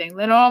anything.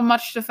 They don't have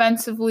much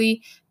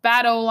defensively.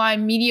 Bad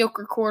O-line,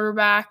 mediocre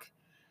quarterback.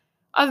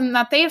 Other than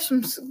that, they have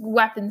some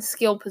weapons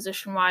skill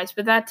position-wise,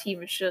 but that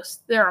team is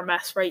just, they're a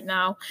mess right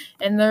now.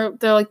 And they're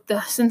like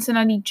the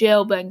Cincinnati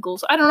Jail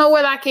Bengals. I don't know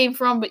where that came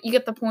from, but you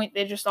get the point.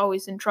 They're just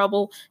always in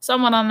trouble.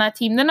 Someone on that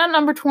team. Then at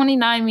number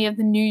 29, we have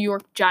the New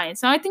York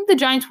Giants. Now, I think the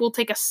Giants will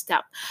take a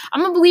step.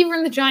 I'm a believer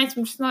in the Giants.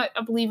 I'm just not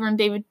a believer in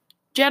David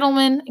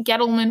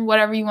Gettleman,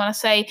 whatever you want to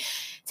say.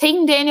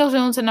 Taking Daniel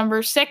Jones at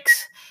number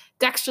 6.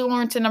 Dexter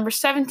Lawrence at number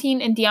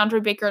 17, and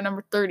DeAndre Baker at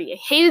number 30. I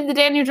hated the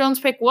Daniel Jones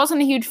pick.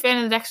 Wasn't a huge fan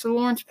of the Dexter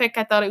Lawrence pick.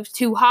 I thought it was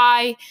too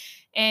high.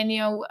 And,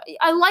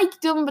 I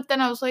liked him, but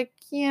then I was like,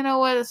 you know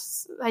what?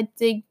 I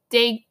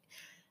dig,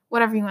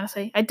 whatever you want to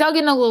say. I dug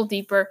in a little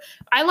deeper.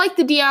 I like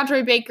the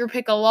DeAndre Baker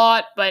pick a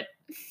lot, but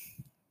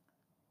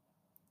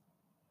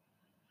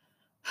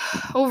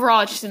overall,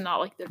 I just did not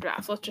like their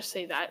draft. Let's just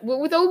say that.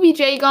 With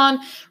OBJ gone,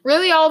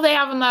 really all they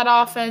have on that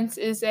offense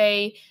is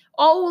a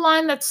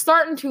O-line that's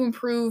starting to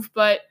improve,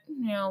 but,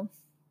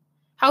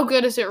 how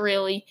good is it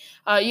really?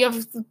 You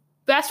have the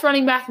best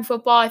running back in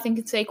football, I think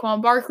it's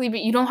Saquon Barkley, but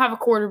you don't have a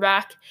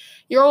quarterback.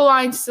 Your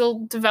O-line's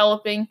still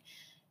developing.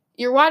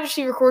 Your wide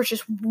receiver core is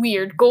just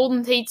weird.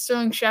 Golden Tate,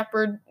 Sterling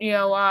Shepard,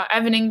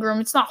 Evan Ingram.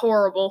 It's not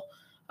horrible.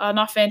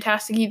 Not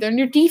fantastic either. And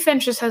your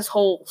defense just has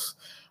holes.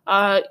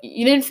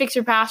 You didn't fix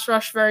your pass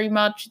rush very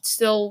much. It's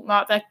still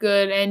not that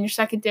good, and your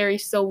secondary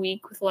is still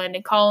weak with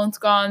Landon Collins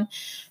gone.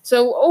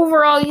 So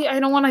overall, I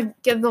don't want to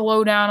get the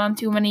lowdown on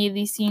too many of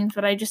these teams,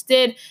 but I just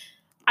did.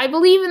 I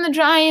believe in the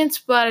Giants,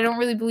 but I don't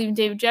really believe in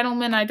David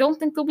Gettleman. I don't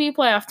think they'll be a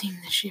playoff team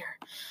this year.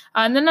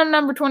 And then at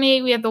number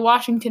 28, we have the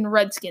Washington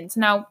Redskins.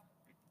 Now,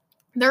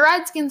 the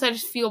Redskins, I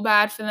just feel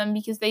bad for them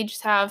because they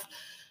just have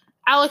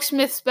Alex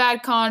Smith's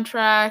bad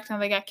contract. Now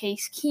they got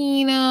Case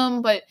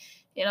Keenum, but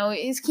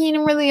is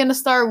Keenum really going to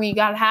start? We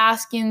got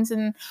Haskins,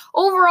 and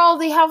overall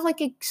they have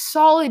like a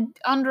solid,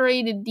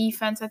 underrated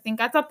defense.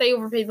 I thought they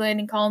overpaid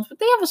Landon Collins, but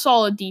they have a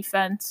solid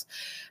defense.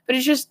 But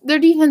it's just their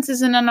defense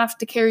isn't enough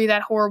to carry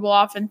that horrible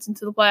offense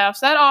into the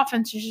playoffs. That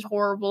offense is just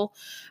horrible.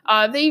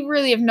 They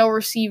really have no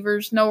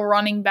receivers, no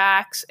running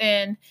backs,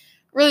 and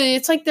really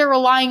it's like they're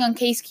relying on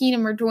Case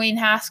Keenum or Dwayne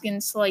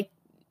Haskins to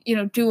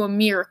do a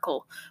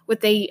miracle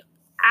with a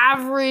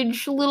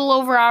little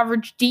over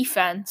average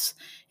defense.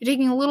 You're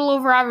taking a little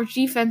over average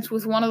defense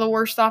with one of the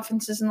worst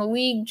offenses in the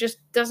league. Just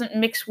doesn't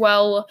mix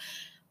well.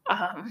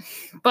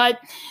 But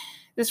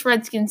this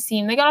Redskins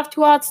team. They got off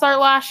to a hot start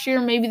last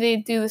year. Maybe they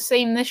do the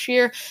same this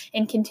year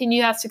and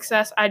continue that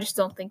success. I just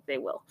don't think they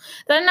will.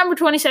 Then number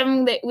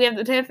 27, we have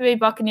the Tampa Bay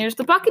Buccaneers.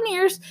 The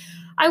Buccaneers,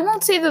 I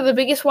won't say they're the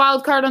biggest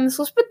wild card on this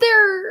list, but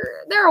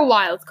they're a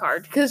wild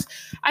card because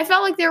I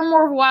felt like they were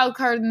more of a wild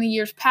card in the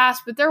years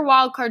past, but they're a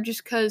wild card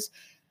just because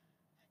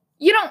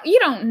you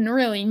don't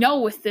really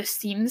know with this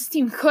team. This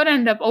team could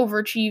end up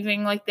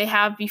overachieving like they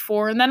have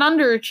before and then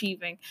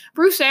underachieving.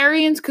 Bruce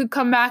Arians could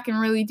come back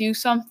and really do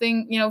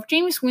something. If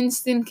Jameis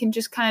Winston can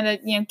just kind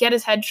of, get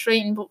his head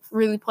straight and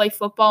really play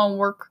football and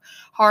work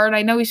hard.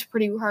 I know he's a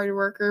pretty hard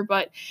worker,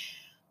 but,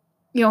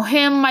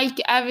 him,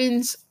 Mike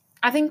Evans,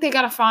 I think they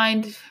got to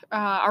find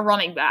a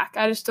running back.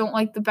 I just don't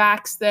like the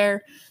backs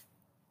there.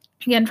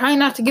 Again, trying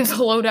not to give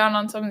the lowdown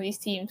on some of these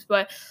teams,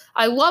 but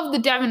I love the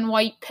Devin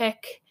White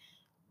pick.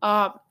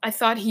 I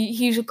thought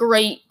he's a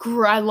great.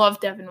 I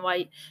love Devin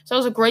White, so it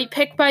was a great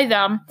pick by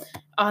them.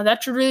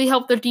 That should really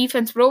help their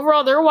defense. But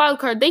overall, they're a wild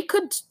card. They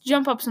could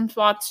jump up some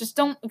spots. Just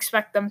don't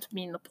expect them to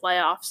be in the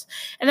playoffs.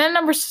 And then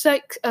number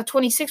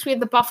 26, we have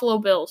the Buffalo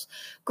Bills.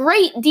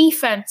 Great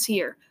defense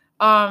here.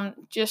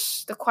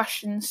 Just the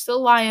questions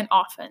still lie in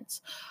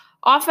offense.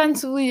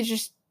 Offensively, it's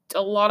just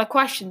a lot of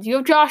questions. You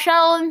have Josh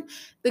Allen.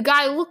 The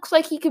guy looks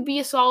like he could be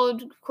a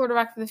solid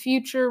quarterback for the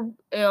future.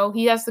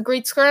 He has the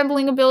great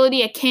scrambling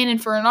ability, a cannon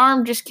for an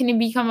arm. Just can he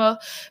become a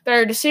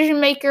better decision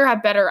maker,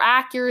 have better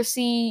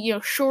accuracy,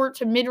 short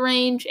to mid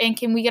range, and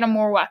can we get him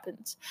more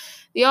weapons?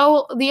 The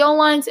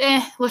O-line's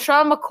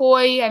LaShawn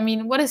McCoy, I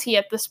mean, what is he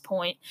at this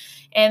point?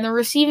 And the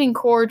receiving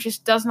core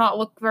just does not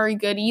look very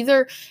good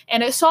either.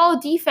 And a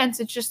solid defense,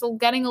 it's just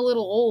getting a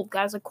little old.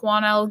 Guys like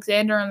Quan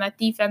Alexander on that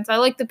defense. I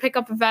like the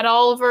pickup of Ed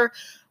Oliver.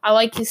 I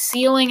like his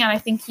ceiling, and I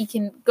think he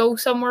can go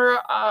somewhere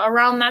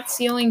around that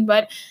ceiling,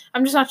 but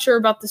I'm just not sure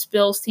about this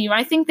Bills team.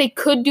 I think they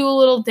could do a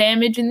little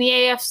damage in the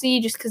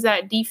AFC just because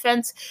that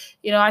defense,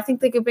 I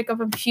think they could pick up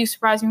a few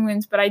surprising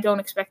wins, but I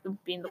don't expect them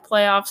to be in the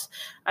playoffs.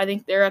 I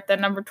think they're at that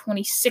number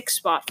 26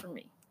 spot for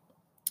me.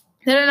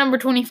 Then at number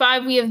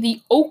 25, we have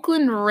the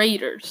Oakland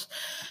Raiders.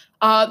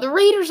 The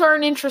Raiders are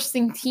an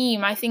interesting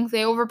team. I think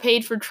they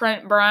overpaid for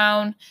Trent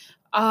Brown.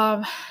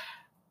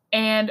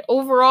 And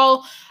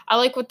overall, I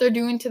like what they're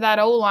doing to that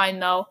O-line,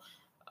 though.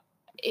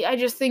 I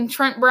just think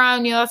Trent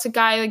Brown, that's a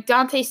guy like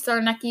Dante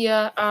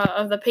Starnecchia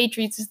of the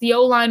Patriots is the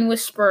O-line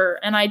whisperer.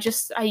 And I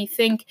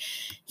think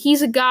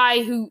he's a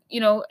guy who,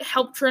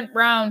 helped Trent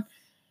Brown.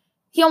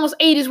 He almost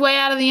ate his way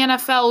out of the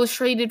NFL, was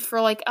traded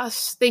for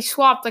they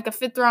swapped a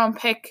fifth-round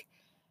pick.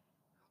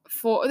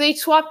 They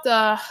swapped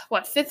a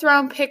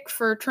fifth-round pick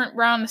for Trent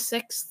Brown, the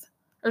sixth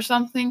or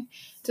something,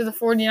 to the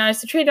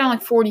 49ers. They traded down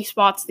 40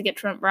 spots to get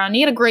Trent Brown.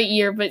 He had a great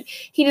year, but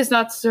he does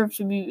not deserve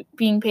to be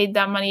being paid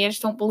that money. I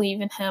just don't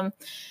believe in him.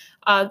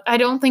 I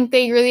don't think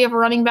they really have a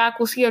running back.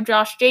 We'll see how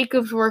Josh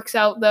Jacobs works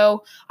out,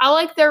 though. I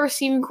like their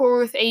receiving core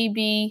with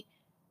AB,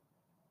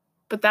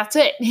 but that's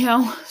it,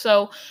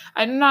 So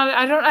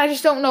I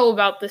just don't know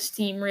about this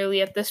team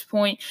really at this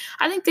point.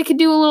 I think they could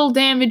do a little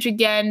damage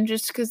again,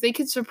 just because they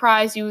could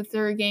surprise you with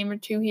their game or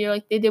two here,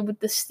 like they did with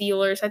the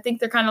Steelers. I think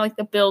they're kind of like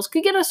the Bills,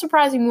 could get a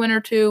surprising win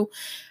or two,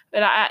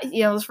 but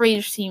this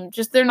Raiders team,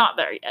 they're not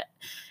there yet.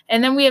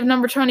 And then we have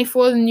number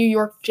 24, the New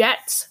York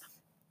Jets.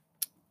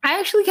 I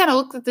actually kind of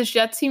looked at this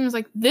Jets team and was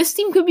like, this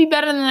team could be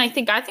better than I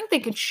think. I think they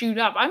could shoot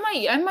up. I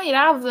might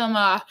have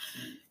them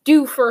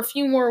due for a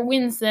few more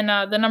wins than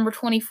the number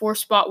 24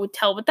 spot would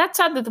tell. But that's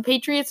sad that the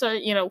Patriots are,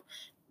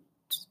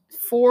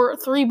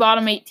 3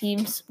 bottom 8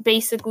 teams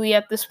basically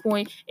at this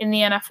point in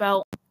the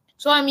NFL.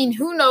 So,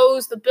 who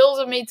knows? The Bills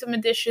have made some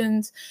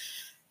additions.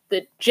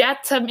 The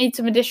Jets have made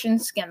some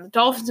additions. Again, the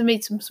Dolphins have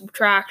made some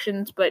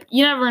subtractions. But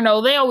you never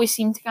know. They always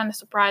seem to kind of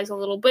surprise a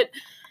little bit.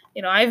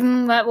 I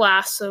haven't let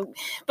last. So,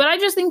 but I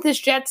just think this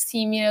Jets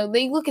team,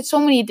 they look at so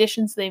many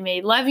additions they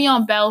made.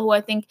 Le'Veon Bell, who I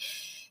think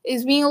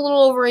is being a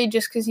little overrated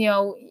just because, he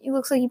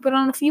looks like he put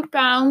on a few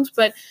pounds.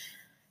 But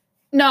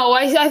no,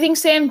 I think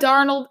Sam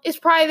Darnold is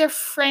probably their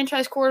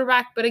franchise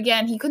quarterback. But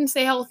again, he couldn't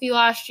stay healthy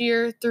last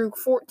year, threw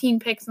 14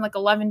 picks and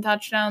 11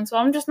 touchdowns. So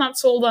I'm just not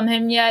sold on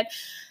him yet.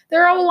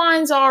 Their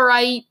O-line's all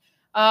right.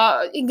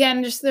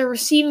 Again, just their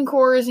receiving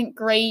core isn't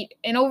great.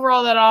 And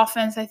overall, that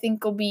offense, I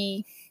think, will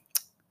be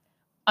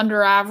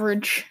under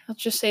average.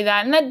 Let's just say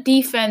that. And that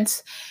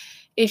defense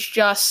is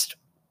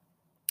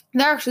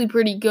they're actually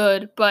pretty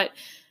good. But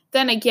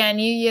then again,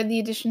 you have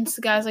the additions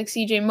to guys like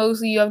CJ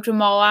Mosley. You have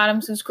Jamal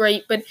Adams, who's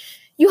great. But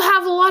you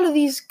have a lot of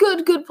these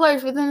good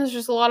players, but then there's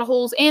just a lot of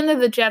holes. And they're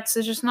the Jets.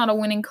 There's just not a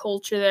winning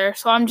culture there.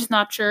 So I'm just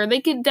not sure.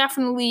 They could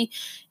definitely,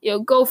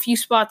 go a few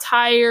spots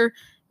higher.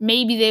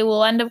 Maybe they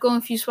will end up going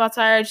a few spots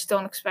higher. I just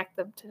don't expect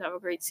them to have a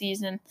great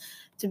season,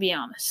 to be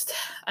honest.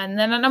 And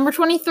then at number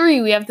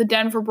 23, we have the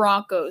Denver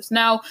Broncos.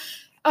 Now,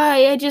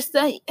 I'm just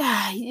a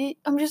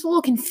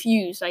little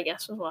confused, I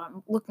guess, is what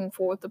I'm looking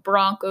for with the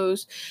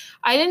Broncos.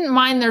 I didn't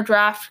mind their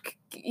draft,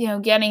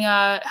 getting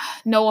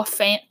Noah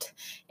Fant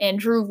and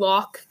Drew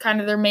Lock, kind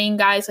of their main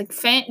guys.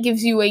 Fant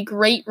gives you a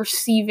great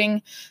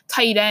receiving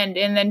tight end,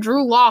 and then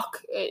Drew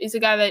Lock is a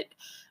guy that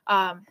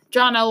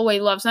John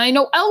Elway loves. And I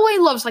know Elway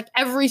loves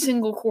every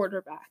single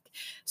quarterback.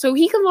 So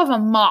he could love a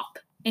mop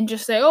and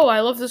just say, oh, I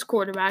love this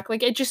quarterback.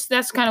 Like,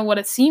 that's kind of what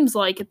it seems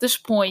like at this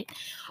point.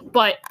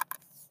 But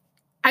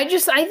I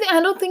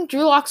don't think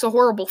Drew Lock's a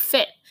horrible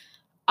fit.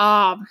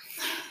 I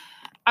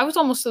was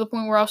almost to the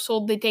point where I was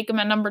told they'd take him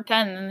at number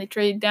 10, and they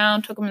traded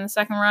down, took him in the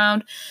second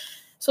round.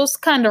 So it's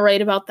kind of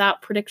right about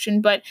that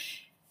prediction. But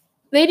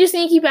they just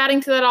need to keep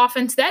adding to that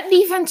offense. That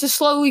defense is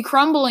slowly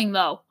crumbling,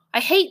 though. I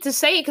hate to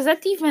say it because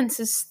that defense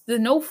is the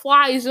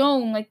no-fly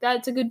zone. Like,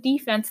 that's a good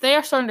defense. They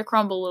are starting to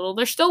crumble a little.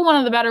 They're still one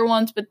of the better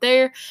ones, but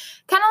they're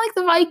kind of like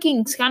the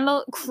Vikings, kind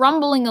of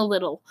crumbling a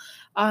little.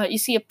 You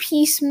see a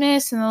piece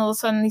miss, and all of a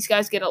sudden these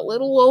guys get a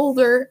little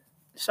older.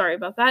 Sorry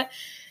about that.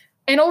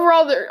 And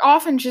overall, their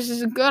offense just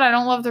isn't good. I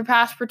don't love their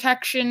pass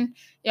protection.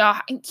 Yeah,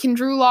 can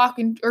Drew Lock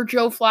or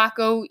Joe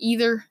Flacco,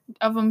 either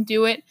of them,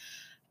 do it?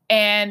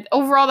 And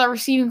overall, that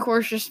receiving core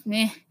is just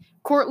meh.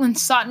 Cortland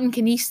Sutton,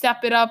 can he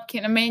step it up?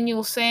 Can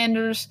Emmanuel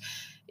Sanders,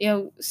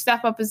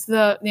 step up as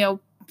the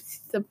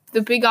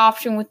big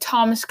option with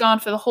Thomas gone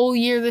for the whole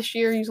year this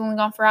year? He's only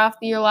gone for half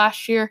the year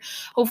last year.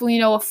 Hopefully,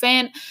 Noah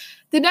Fant.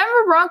 The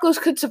Denver Broncos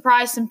could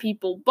surprise some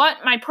people, but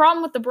my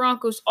problem with the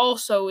Broncos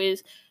also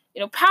is,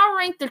 power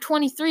ranked, they're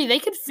 23. They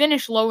could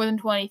finish lower than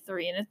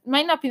 23, and it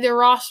might not be their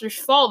roster's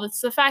fault.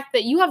 It's the fact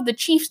that you have the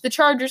Chiefs, the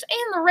Chargers,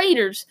 and the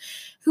Raiders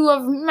who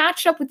have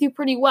matched up with you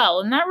pretty well.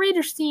 And that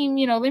Raiders team,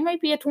 they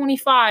might be at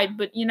 25,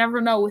 but you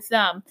never know with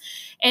them.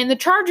 And the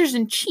Chargers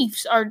and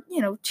Chiefs are,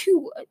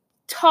 two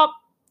top,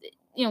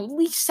 at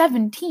least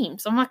 7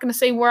 teams. I'm not going to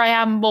say where I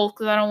have them both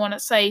because I don't want to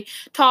say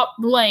top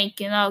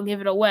blank and I'll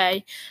give it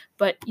away.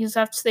 But you just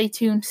have to stay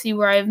tuned to see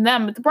where I have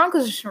them. But the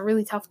Broncos are just a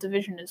really tough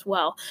division as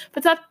well.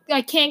 But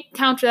I can't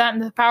counter that in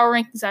the power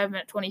rankings. I have them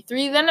at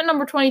 23. Then at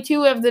number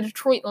 22, we have the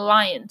Detroit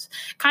Lions.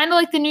 Kind of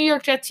like the New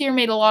York Jets here,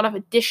 made a lot of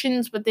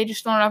additions, but they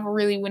just don't have a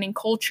really winning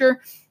culture.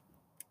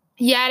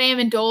 Yad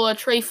Amendola,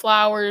 Trey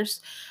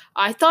Flowers.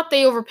 I thought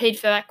they overpaid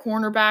for that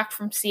cornerback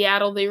from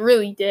Seattle. They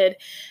really did.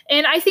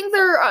 And I think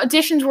their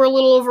additions were a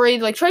little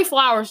overrated. Like, Trey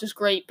Flowers is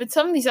great, but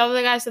some of these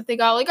other guys that they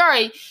got, all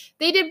right,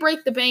 they did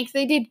break the bank.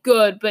 They did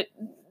good, but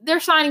their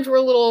signings were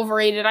a little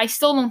overrated. I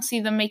still don't see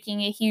them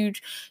making a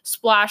huge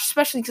splash,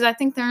 especially because I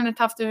think they're in a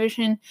tough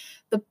division.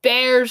 The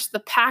Bears, the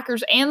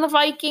Packers, and the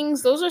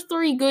Vikings, those are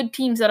 3 good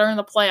teams that are in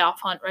the playoff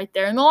hunt right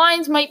there. And the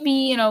Lions might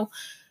be, have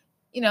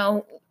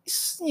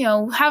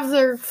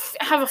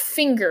a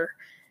finger,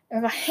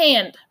 have a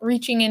hand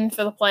reaching in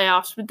for the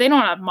playoffs, but they don't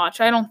have much.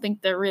 I don't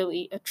think they're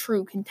really a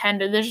true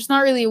contender. There's just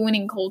not really a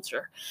winning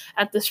culture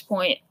at this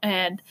point.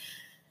 And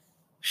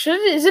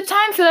is it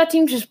time for that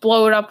team to just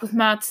blow it up with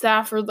Matt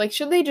Stafford? Like,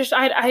 should they just,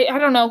 I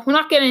don't know. We're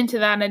not getting into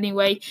that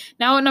anyway.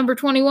 Now at number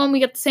 21, we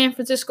got the San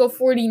Francisco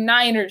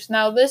 49ers.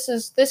 Now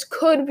this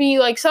could be,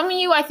 like, some of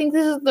you, I think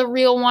this is the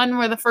real one,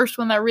 where the first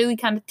one that really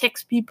kind of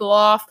ticks people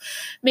off.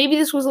 Maybe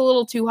this was a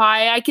little too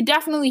high. I could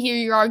definitely hear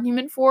your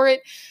argument for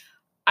it.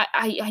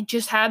 I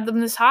just had them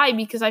this high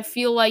because I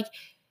feel like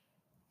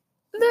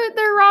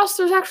their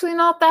roster's actually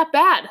not that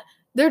bad.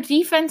 Their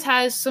defense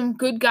has some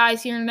good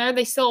guys here and there.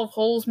 They still have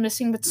holes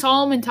missing, but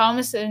Solomon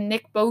Thomas and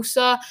Nick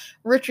Bosa,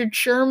 Richard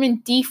Sherman,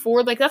 Dee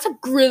Ford, that's a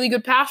really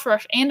good pass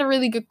rush and a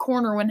really good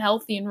corner when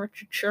healthy in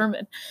Richard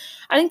Sherman.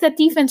 I think that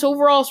defense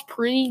overall is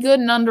pretty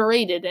good and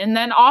underrated. And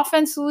then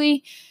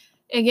offensively,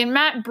 again,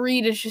 Matt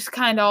Breed is just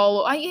kind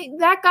of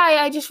that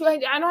guy. I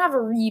don't have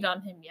a read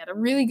on him yet, a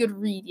really good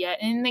read yet.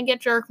 And they get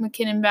Jerick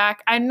McKinnon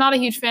back. I'm not a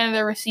huge fan of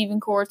their receiving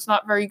core. It's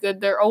not very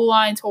good. Their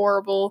O-line's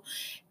horrible.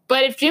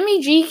 But if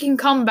Jimmy G can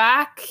come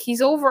back,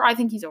 I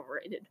think he's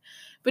overrated.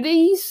 But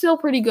he's still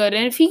pretty good.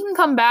 And if he can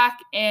come back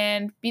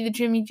and be the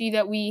Jimmy G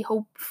that we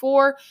hoped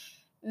for,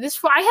 I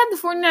had the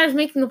 49ers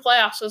making the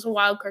playoffs as a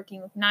wildcard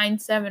team with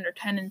 9-7 or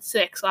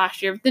 10-6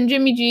 last year. But then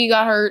Jimmy G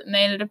got hurt, and they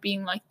ended up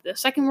being the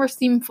second worst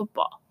team in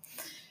football.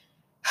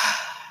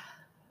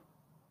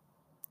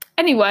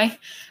 Anyway,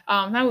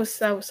 that was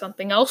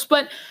something else.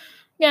 But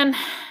again,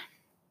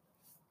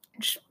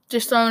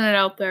 just throwing it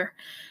out there.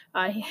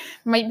 I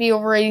might be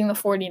overrating the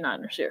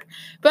 49ers here.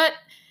 But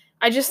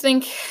I just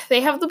think they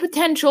have the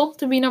potential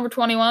to be number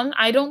 21.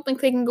 I don't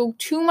think they can go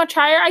too much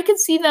higher. I could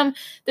see them,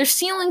 their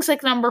ceiling's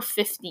number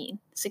 15,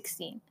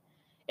 16.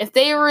 If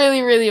they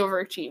really, really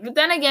overachieve. But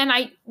then again,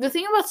 the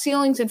thing about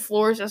ceilings and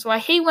floors is why I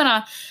hate when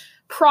a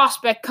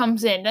prospect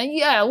comes in.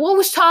 Now, what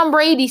was Tom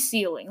Brady's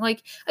ceiling?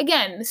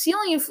 Again, the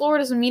ceiling and floor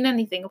doesn't mean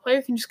anything. A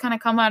player can just kind of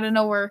come out of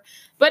nowhere.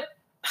 But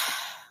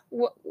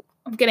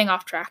I'm getting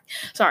off track.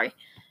 Sorry.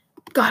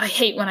 God, I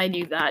hate when I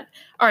do that.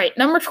 All right,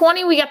 number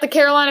 20, we got the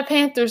Carolina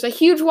Panthers, a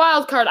huge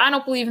wild card. I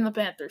don't believe in the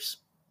Panthers.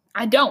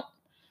 I don't.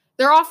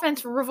 Their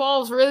offense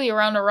revolves really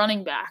around a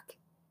running back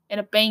and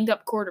a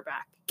banged-up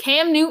quarterback.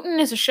 Cam Newton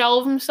is a shell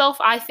of himself,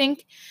 I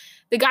think.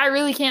 The guy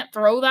really can't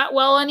throw that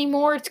well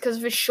anymore. It's because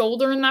of his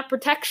shoulder and that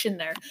protection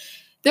there.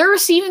 Their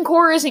receiving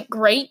core isn't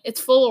great. It's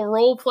full of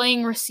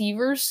role-playing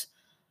receivers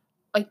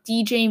like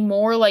DJ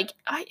Moore.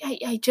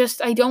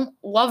 I don't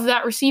love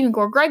that receiving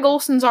core. Greg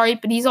Olson's all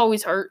right, but he's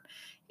always hurt.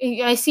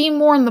 I see him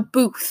more in the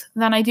booth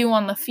than I do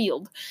on the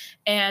field.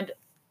 And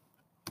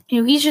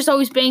He's just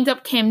always banged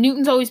up. Cam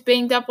Newton's always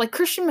banged up. Like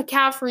Christian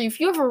McCaffrey, if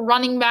you have a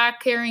running back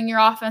carrying your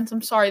offense,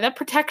 I'm sorry. That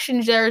protection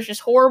there is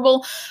just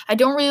horrible. I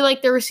don't really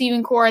like their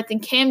receiving core. I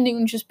think Cam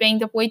Newton's just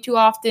banged up way too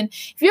often.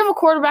 If you have a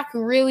quarterback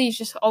who really is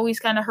just always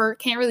kind of hurt,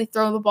 can't really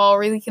throw the ball,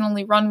 really can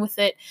only run with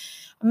it,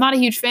 I'm not a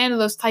huge fan of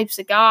those types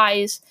of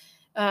guys.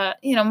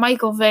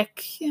 Michael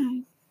Vick,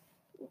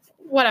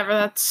 whatever,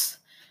 that's,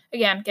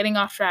 again, getting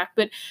off track.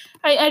 But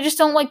I just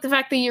don't like the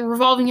fact that you're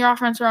revolving your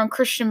offense around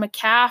Christian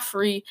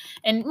McCaffrey.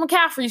 And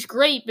McCaffrey's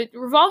great, but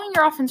revolving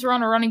your offense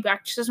around a running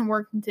back just doesn't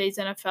work in today's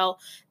NFL.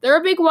 They're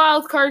a big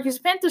wild card because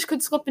the Panthers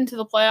could slip into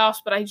the playoffs,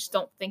 but I just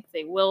don't think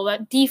they will.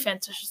 That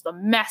defense is just a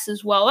mess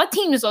as well. That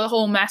team is a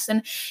whole mess.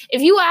 And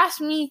if you ask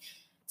me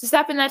to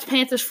step in that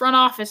Panthers front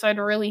office, I'd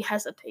really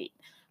hesitate.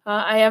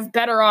 I have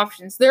better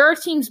options. There are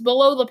teams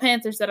below the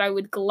Panthers that I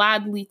would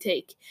gladly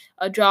take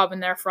a job in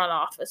their front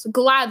office.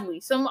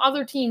 Gladly. Some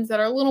other teams that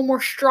are a little more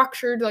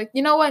structured, like,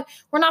 you know what?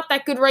 We're not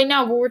that good right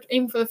now, but we're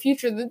aiming for the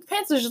future. The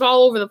Panthers are just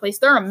all over the place.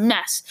 They're a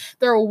mess.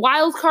 They're a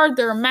wild card.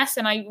 They're a mess,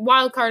 and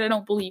wild card I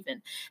don't believe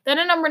in. Then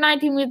at number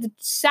 19, we have the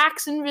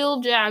Jacksonville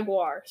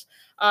Jaguars.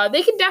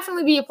 They could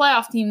definitely be a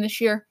playoff team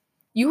this year.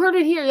 You heard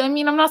it here. I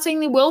mean, I'm not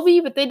saying they will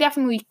be, but they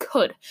definitely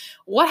could.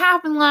 What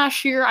happened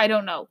last year, I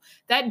don't know.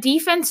 That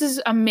defense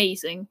is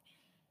amazing.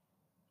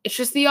 It's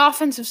just the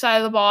offensive side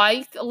of the ball.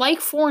 I like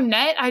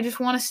Fournette. I just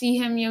want to see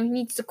him. He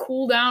needs to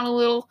cool down a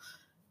little.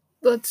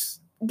 Let's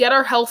get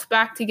our health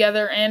back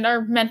together and our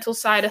mental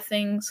side of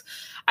things.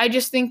 I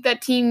just think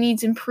that team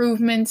needs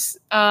improvements.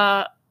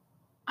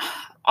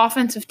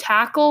 Offensive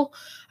tackle.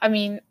 I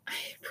mean, I'm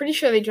pretty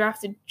sure they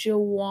drafted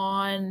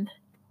Jawaan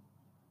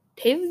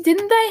Taylor,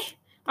 didn't they?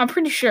 I'm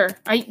pretty sure.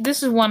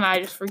 This is one I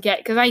just forget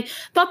because I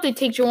thought they'd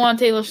take Jawaan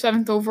Taylor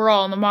 7th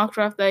overall in the mock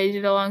draft that I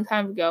did a long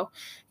time ago.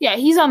 Yeah,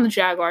 he's on the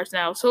Jaguars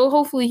now, so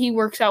hopefully he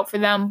works out for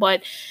them.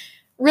 But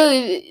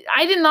really,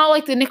 I did not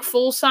like the Nick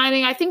Foles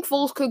signing. I think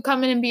Foles could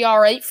come in and be all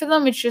right for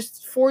them. It's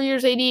just 4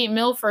 years, $88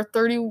 million for a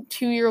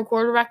 32-year-old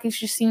quarterback who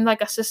just seemed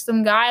like a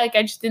system guy. Like,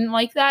 I just didn't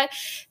like that.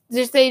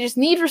 They just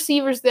need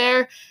receivers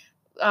there.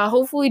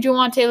 Hopefully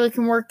Jawaan Taylor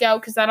can work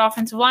out because that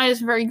offensive line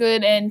is very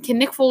good. And can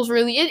Nick Foles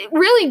really – it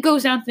really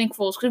goes down to Nick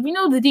Foles because we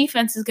know the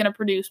defense is going to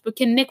produce. But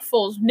can Nick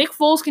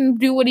Foles can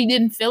do what he did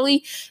in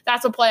Philly,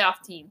 that's a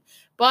playoff team.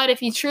 But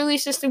if he's truly a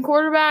system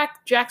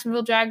quarterback,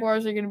 Jacksonville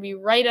Jaguars are going to be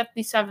right at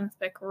the 7th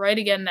pick right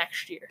again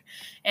next year.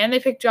 And they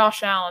picked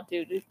Josh Allen,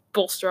 dude, to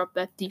bolster up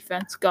that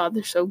defense. God,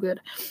 they're so good.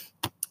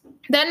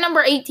 Then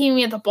number 18,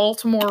 we have the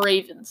Baltimore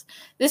Ravens.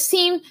 This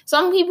team,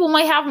 some people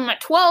might have them at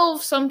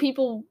 12. Some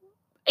people –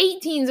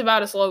 18 is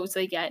about as low as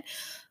they get.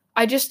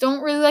 I just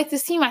don't really like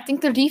this team. I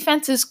think their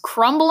defense is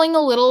crumbling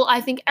a little. I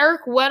think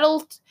Eric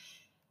Weddle,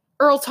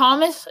 Earl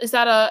Thomas, is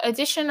that a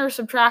addition or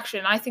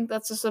subtraction? I think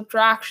that's a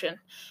subtraction.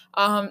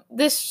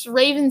 This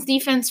Ravens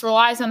defense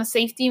relies on a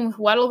safety with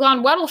Weddle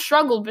gone. Weddle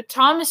struggled, but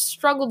Thomas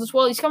struggled as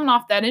well. He's coming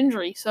off that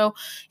injury. So,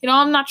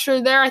 I'm not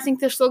sure there. I think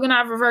they're still going to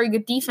have a very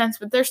good defense,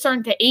 but they're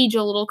starting to age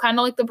a little, kind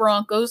of like the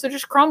Broncos. They're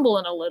just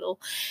crumbling a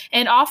little.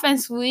 And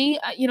offensively,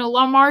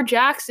 Lamar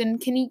Jackson,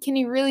 can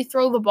he really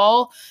throw the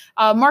ball?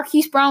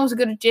 Marquise Brown was a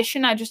good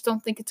addition. I just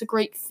don't think it's a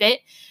great fit.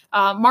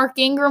 Mark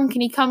Ingram,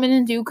 can he come in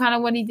and do kind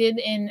of what he did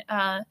in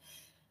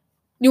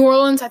New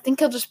Orleans? I think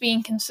he'll just be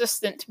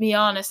inconsistent, to be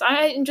honest.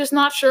 I'm just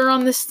not sure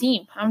on this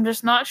team.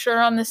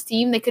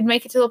 They could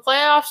make it to the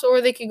playoffs or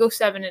they could go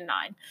 7-9.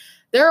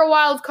 They're a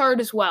wild card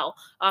as well.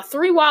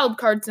 3 wild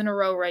cards in a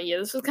row right here.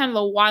 This is kind of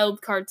the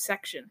wild card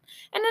section.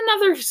 And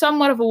another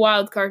somewhat of a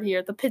wild card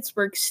here, the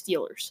Pittsburgh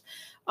Steelers.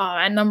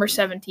 At number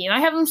 17. I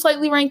have them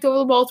slightly ranked over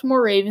the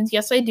Baltimore Ravens.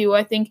 Yes, I do.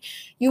 I think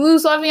you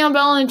lose Le'Veon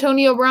Bell and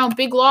Antonio Brown,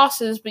 big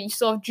losses, but you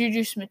still have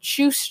Juju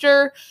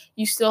Smith-Schuster.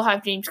 You still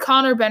have James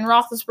Conner, Ben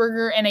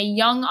Roethlisberger, and a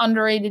young,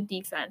 underrated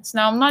defense.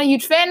 Now, I'm not a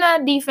huge fan of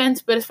that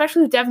defense, but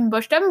especially with Devin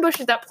Bush. Devin Bush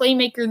is that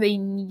playmaker they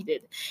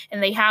needed,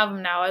 and they have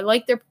him now. I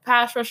like their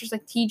pass rushers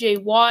like T.J.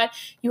 Watt.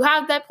 You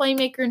have that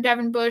playmaker in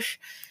Devin Bush.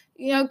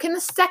 Can the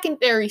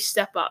secondary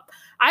step up?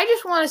 I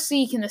just want to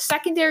see, can the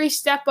secondary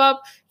step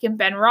up? Can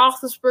Ben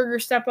Roethlisberger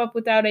step up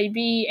without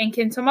AB? And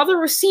can some other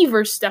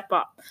receivers step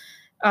up?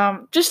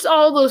 Just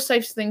all those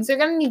types of things. They're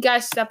going to need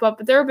guys to step up,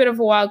 but they're a bit of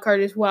a wild card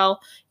as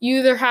well. You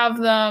either have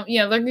them,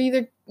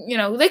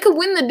 they could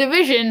win the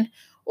division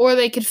or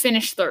they could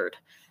finish third.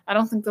 I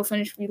don't think they'll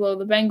finish below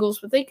the Bengals,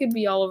 but they could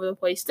be all over the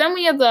place. Then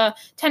we have the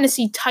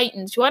Tennessee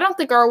Titans, who I don't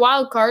think are a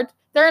wild card.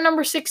 They're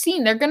number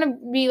 16. They're going to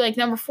be like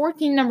number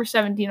 14, number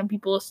 17 on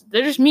people listed.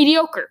 They're just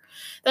mediocre.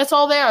 That's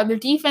all they are. Their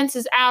defense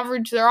is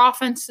average. Their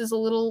offense is a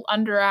little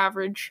under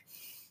average.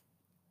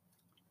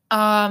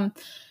 The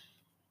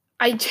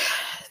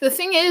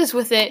thing is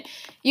with it,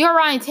 you got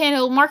Ryan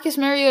Tannehill. Marcus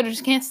Mariota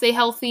just can't stay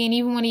healthy, and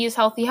even when he is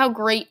healthy, how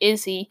great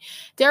is he?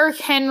 Derrick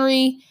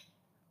Henry,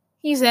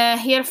 he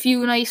had a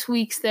few nice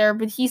weeks there,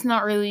 but he's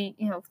not really,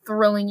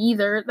 thrilling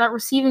either. That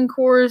receiving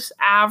core is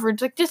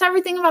average. Like, just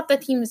everything about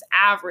that team is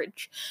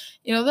average.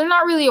 They're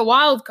not really a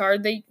wild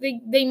card. They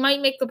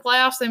might make the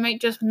playoffs. They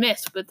might just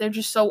miss, but they're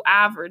just so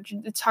average.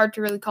 It's hard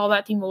to really call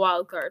that team a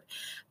wild card.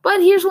 But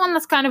here's one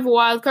that's kind of a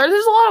wild card.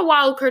 There's a lot of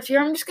wild cards here.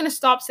 I'm just going to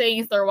stop saying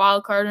if they're a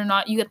wild card or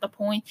not. You get the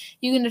point.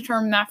 You can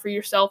determine that for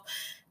yourself.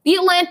 The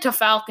Atlanta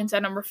Falcons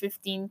at number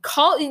 15.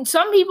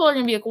 Some people are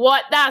going to be like,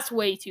 what? That's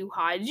way too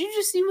high. Did you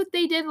just see what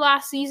they did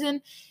last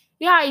season?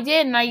 Yeah, I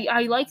did, and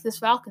I like this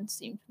Falcons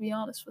team, to be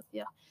honest with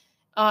you.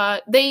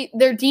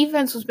 Their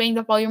defense was banged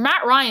up all year.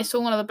 Matt Ryan is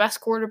still one of the best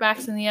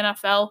quarterbacks in the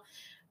NFL.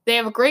 They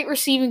have a great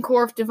receiving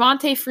core. If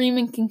Devontae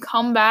Freeman can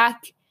come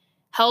back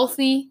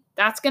healthy,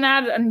 that's going to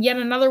add yet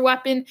another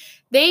weapon.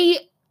 They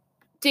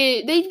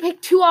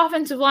picked 2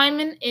 offensive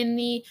linemen in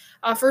the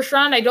first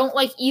round. I don't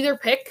like either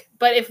pick,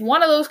 but if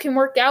one of those can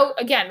work out,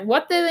 again,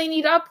 what do they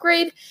need to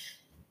upgrade?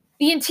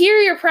 The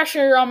interior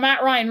pressure on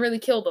Matt Ryan really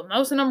killed him. That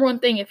was the number one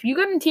thing. If you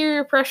got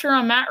interior pressure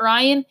on Matt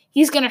Ryan,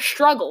 he's going to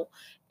struggle.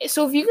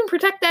 So if you can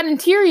protect that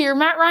interior,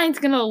 Matt Ryan's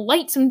going to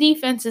light some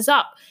defenses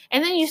up.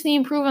 And then you just need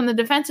to improve on the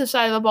defensive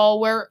side of the ball,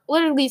 where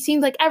literally it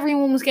seemed like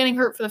everyone was getting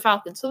hurt for the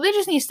Falcons. So they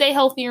just need to stay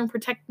healthier and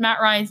protect Matt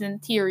Ryan's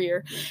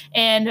interior.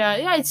 And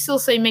I'd still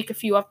say make a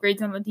few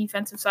upgrades on the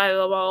defensive side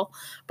of the ball.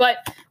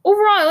 But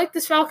overall, I like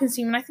this Falcons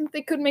team, and I think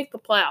they could make the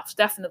playoffs,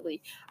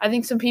 definitely. I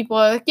think some people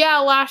are like, yeah,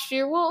 last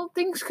year, well,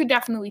 things could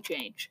definitely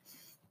change.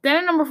 Then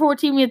at number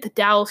 14, we have the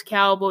Dallas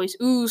Cowboys.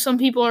 Ooh, some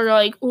people are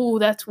like, ooh,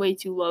 that's way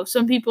too low.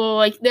 Some people are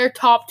like, they're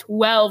top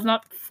 12,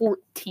 not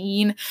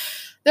 14.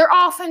 Their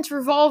offense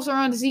revolves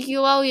around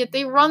Ezekiel Elliott.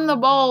 They run the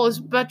ball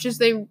as much as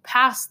they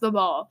pass the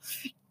ball.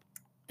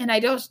 And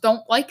I just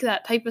don't like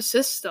that type of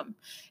system.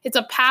 It's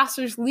a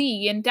passer's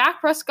league. And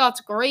Dak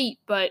Prescott's great,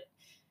 but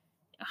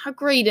how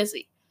great is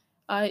he?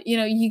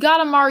 You got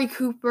Amari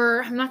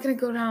Cooper. I'm not going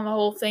to go down the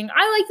whole thing.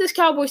 I like this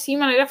Cowboys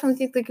team, and I definitely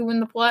think they could win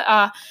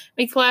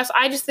make playoffs.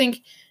 I just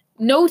think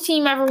no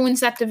team ever wins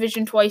that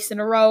division twice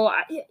in a row.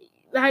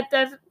 That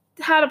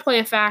had to play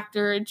a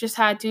factor. It just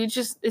had to.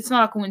 It's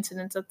not a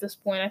coincidence at this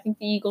point. I think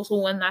the Eagles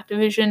will win that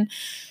division.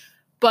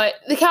 But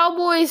the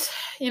Cowboys,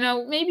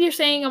 maybe you're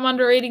saying I'm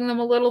underrating them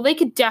a little. They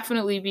could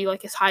definitely be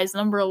like as high as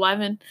number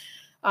 11.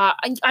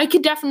 I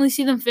could definitely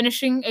see them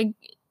finishing.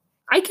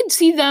 I could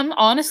see them,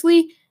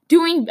 honestly,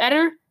 doing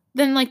better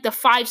than like the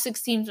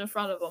 5-6 teams in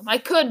front of them. I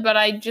could, but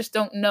I just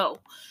don't know.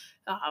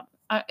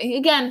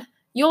 Again,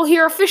 you'll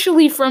hear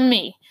officially from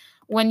me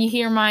when you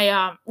hear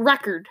my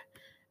record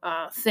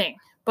thing.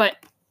 But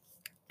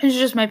it's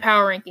just my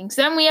power rankings.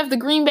 Then we have the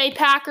Green Bay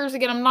Packers.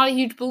 Again, I'm not a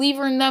huge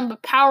believer in them,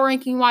 but power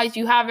ranking-wise,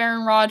 you have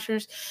Aaron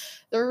Rodgers.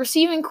 The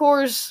receiving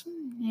core's,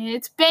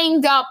 it's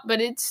banged up, but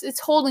it's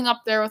holding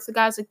up there with the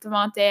guys like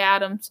Davante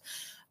Adams.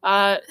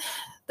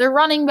 Their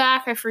running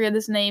back, I forget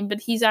his name, but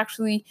he's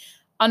actually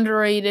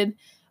underrated.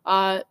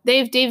 They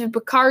have David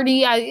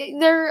Bacardi.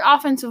 Their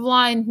offensive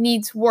line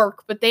needs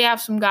work, but they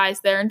have some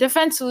guys there. And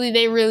defensively,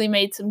 they really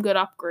made some good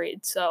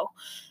upgrades. So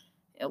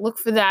look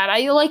for that.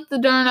 I like the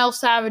Darnell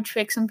Savage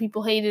pick. Some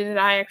people hated it.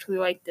 I actually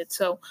liked it.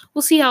 So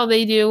we'll see how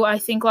they do. I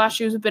think last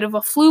year was a bit of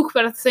a fluke,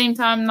 but at the same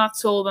time, not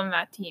sold on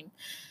that team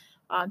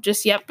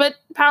just yet. But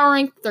power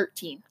rank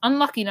 13.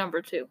 Unlucky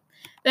number 2.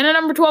 Then at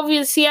number 12, we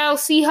have the Seattle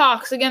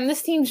Seahawks. Again,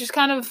 this team's just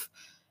kind of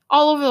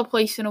all over the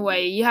place in a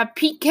way. You have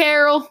Pete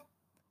Carroll,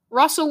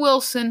 Russell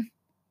Wilson,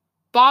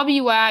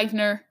 Bobby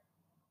Wagner,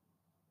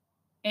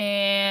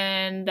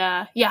 and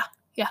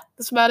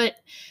that's about it.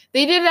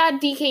 They did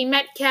add DK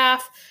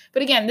Metcalf,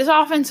 but again, this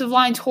offensive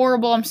line's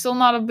horrible. I'm still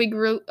not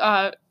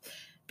a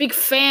big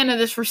fan of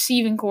this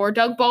receiving core.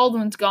 Doug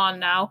Baldwin's gone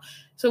now.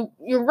 So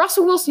you're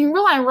Russell Wilson, you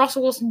rely on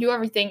Russell Wilson to do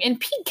everything. And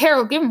Pete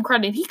Carroll, give him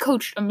credit, he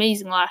coached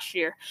amazing last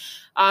year.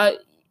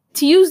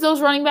 To use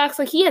those running backs,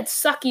 like he had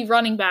sucky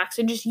running backs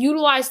and just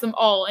utilize them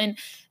all. And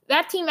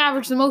that team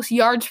averaged the most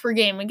yards per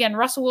game. Again,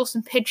 Russell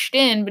Wilson pitched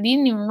in, but he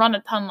didn't even run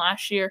a ton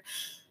last year.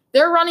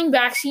 Their running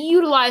backs, he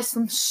utilized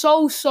them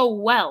so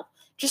well.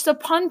 Just a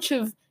bunch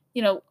of,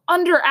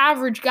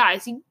 under-average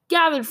guys. He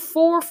gathered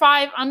 4 or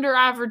 5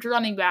 under-average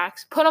running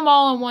backs, put them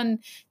all on one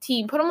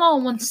team, put them all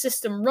in one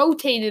system,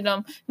 rotated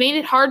them, made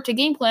it hard to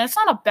game plan. It's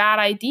not a bad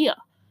idea.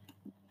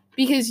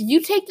 Because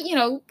you take,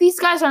 these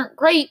guys aren't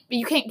great, but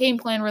you can't game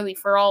plan really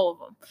for all of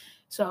them.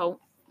 So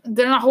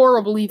they're not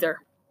horrible either.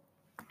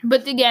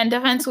 But again,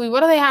 defensively,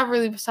 what do they have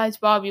really besides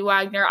Bobby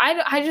Wagner?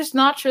 I'm just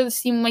not sure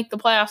this team will make the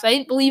playoffs. I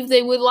didn't believe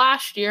they would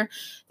last year.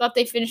 Thought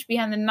they finished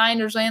behind the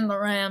Niners and the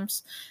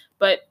Rams.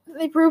 But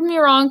they proved me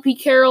wrong. Pete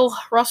Carroll,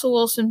 Russell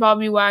Wilson,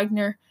 Bobby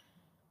Wagner,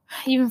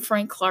 even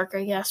Frank Clark,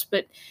 I guess.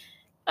 But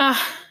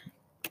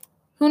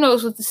who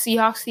knows with the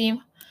Seahawks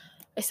team?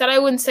 I said I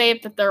wouldn't say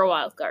it, but they're a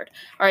wild card.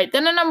 All right,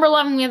 then at number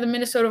 11, we have the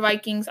Minnesota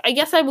Vikings. I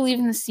guess I believe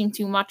in this team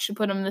too much to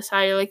put them this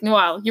high. You're like,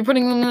 wow, you're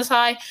putting them this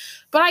high.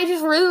 But I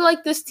just really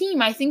like this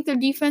team. I think their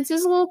defense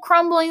is a little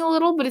crumbling a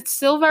little, but it's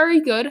still very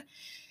good.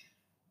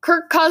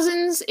 Kirk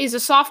Cousins is a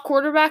soft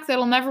quarterback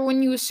that'll never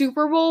win you a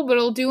Super Bowl, but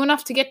it'll do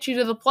enough to get you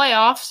to the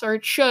playoffs, or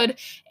it should.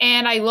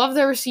 And I love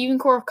the receiving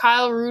core of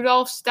Kyle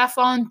Rudolph,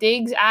 Stephon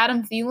Diggs,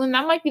 Adam Thielen.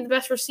 That might be the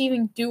best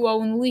receiving duo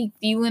in the league,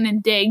 Thielen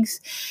and Diggs.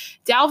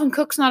 Dalvin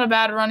Cook's not a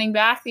bad running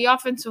back. The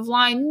offensive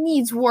line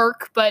needs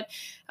work, but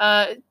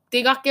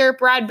they got Garrett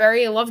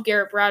Bradbury. I love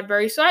Garrett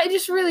Bradbury. So I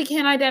just really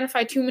can't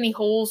identify too many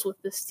holes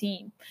with this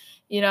team.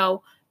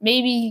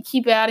 Maybe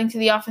keep adding to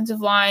the offensive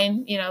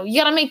line. You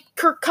got to make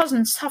Kirk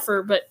Cousins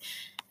tougher. But,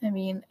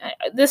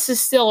 this is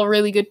still a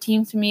really good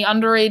team to me.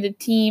 Underrated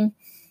team.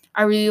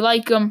 I really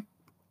like them.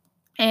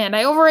 And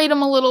I overrate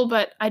them a little,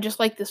 but I just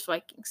like this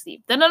Vikings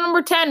team. Then at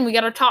number 10, we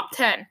got our top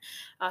 10.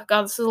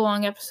 God, this is a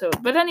long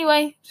episode. But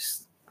anyway,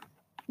 just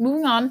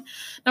moving on.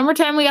 Number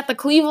 10, we got the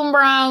Cleveland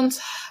Browns.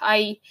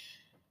 I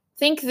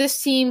think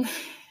this team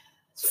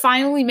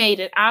finally made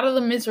it out of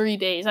the misery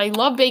days. I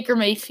love Baker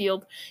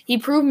Mayfield. He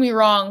proved me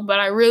wrong, but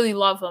I really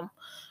love him.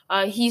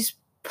 He's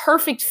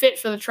perfect fit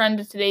for the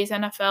trend of today's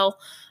NFL.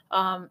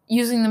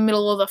 Using the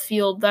middle of the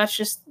field, that's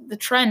just the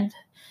trend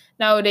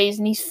nowadays,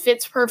 and he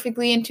fits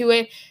perfectly into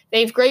it.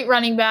 They have great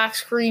running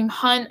backs, Kareem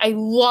Hunt. I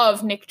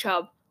love Nick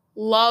Chubb.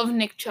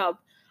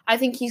 I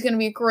think he's going to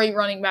be a great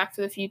running back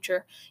for the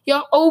future. You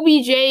have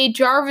OBJ,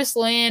 Jarvis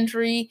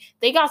Landry.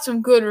 They got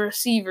some good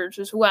receivers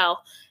as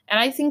well. And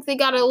I think they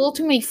got a little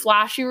too many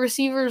flashy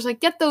receivers. Like,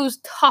 get those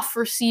tough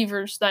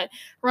receivers that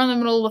run the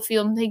middle of the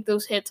field and take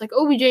those hits. Like,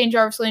 OBJ and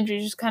Jarvis Landry,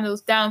 just kind of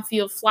those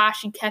downfield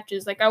flashy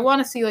catches. Like, I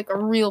want to see, like, a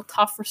real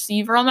tough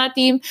receiver on that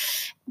team.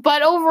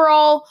 But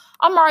overall,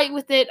 I'm all right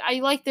with it.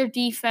 I like their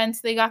defense.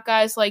 They got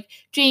guys like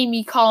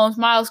Jamie Collins,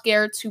 Myles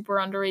Garrett, super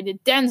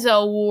underrated,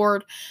 Denzel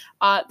Ward.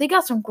 They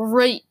got some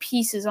great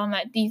pieces on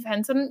that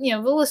defense. And, the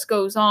list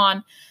goes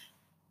on.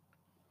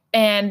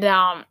 And,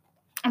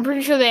 I'm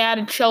pretty sure they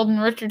added Sheldon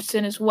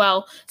Richardson as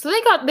well. So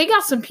they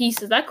got some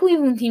pieces. That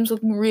Cleveland team's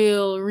looking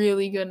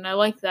really good, and I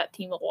like that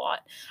team a lot.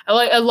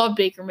 I love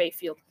Baker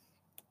Mayfield.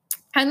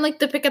 I didn't like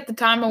the pick at the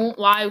time, I won't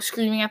lie. I was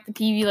screaming at the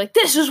TV like,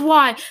 this is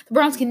why the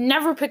Browns can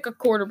never pick a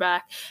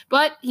quarterback.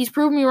 But he's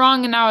proved me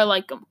wrong, and now I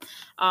like him.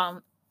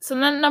 So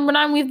then at number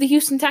 9, we have the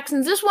Houston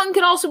Texans. This one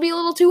could also be a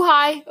little too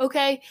high,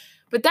 okay?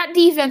 But that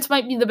defense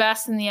might be the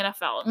best in the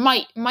NFL.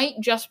 It might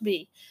just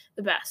be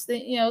the best.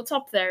 It's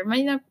up there. It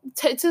might not,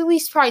 it's at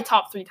least probably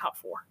top 3, top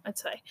 4, I'd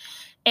say.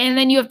 And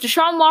then you have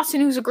Deshaun Watson,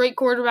 who's a great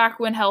quarterback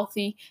when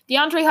healthy.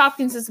 DeAndre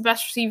Hopkins is the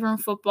best receiver in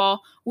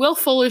football. Will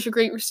Fuller's a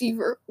great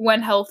receiver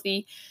when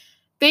healthy.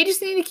 They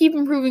just need to keep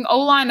improving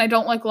O-line. I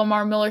don't like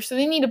Lamar Miller, so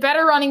they need a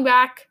better running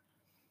back.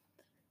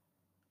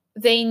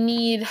 They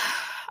need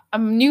a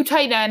new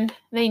tight end.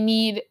 They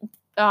need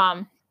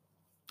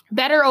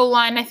better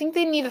O-line. I think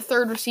they need a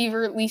third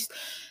receiver at least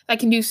that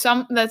can do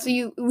that's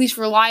at least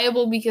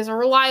reliable, because a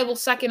reliable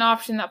second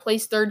option that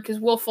plays third, because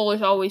Will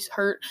Fuller's always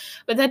hurt.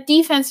 But that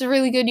defense is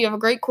really good. You have a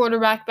great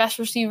quarterback, best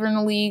receiver in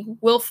the league.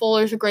 Will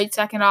Fuller's a great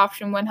second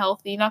option when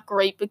healthy. Not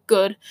great, but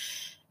good.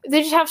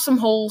 They just have some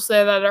holes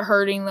there that are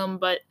hurting them,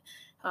 but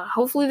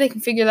hopefully they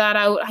can figure that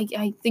out.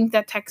 I think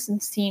that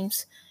Texans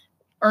teams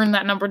earn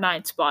that number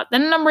 9 spot.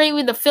 Then number 8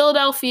 with the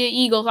Philadelphia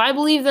Eagles. I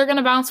believe they're going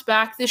to bounce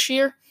back this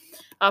year.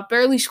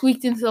 Barely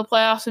squeaked into the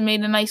playoffs and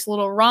made a nice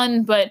little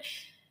run, but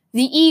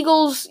the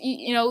Eagles,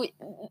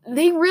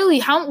 they really,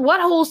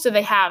 what holes do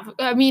they have?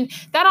 I mean,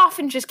 that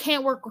offense just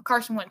can't work with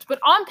Carson Wentz. But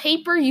on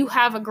paper, you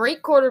have a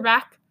great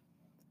quarterback,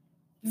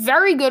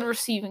 very good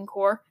receiving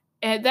core,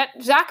 and that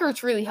Zach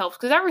Ertz really helps,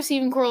 because that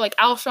receiving core, like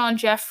Alshon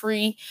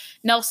Jeffrey,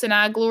 Nelson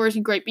Aguilar,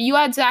 isn't great, but you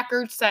add Zach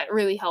Ertz, that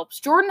really helps.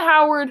 Jordan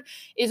Howard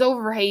is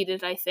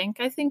overhated, I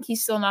think. I think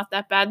he's still not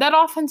that bad. That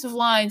offensive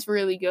line's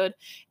really good.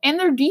 And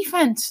their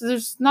defense,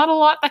 there's not a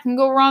lot that can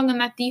go wrong in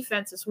that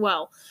defense as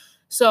well.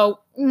 So,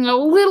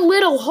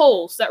 little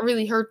holes that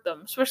really hurt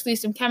them, especially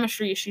some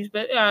chemistry issues.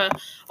 But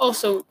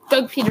also,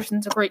 Doug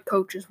Peterson's a great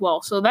coach as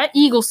well. So that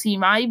Eagles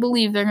team, I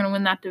believe they're going to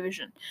win that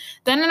division.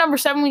 Then at number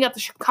 7, we got the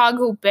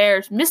Chicago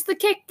Bears. Missed the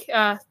kick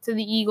to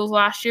the Eagles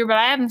last year, but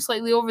I have them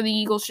slightly over the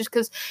Eagles just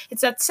because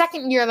it's that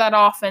second year of that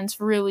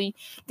offense really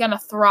going to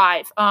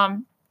thrive.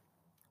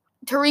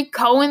 Tariq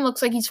Cohen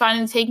looks like he's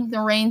finally taking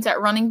the reins at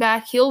running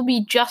back. He'll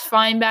be just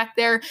fine back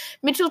there.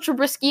 Mitchell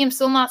Trubisky, I'm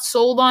still not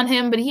sold on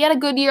him, but he had a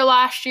good year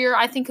last year.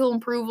 I think he'll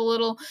improve a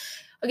little.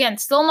 Again,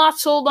 still not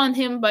sold on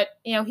him, but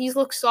he's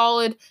looked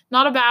solid.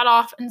 Not a bad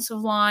offensive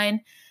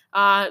line.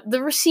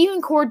 The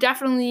receiving core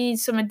definitely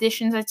needs some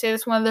additions. I'd say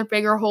that's one of their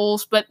bigger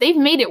holes, but they've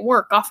made it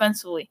work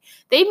offensively.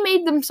 They've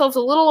made themselves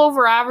a little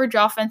over average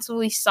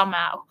offensively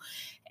somehow.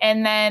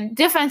 And then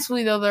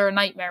defensively, though, they're a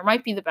nightmare.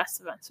 Might be the best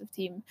defensive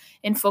team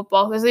in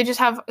football, because they just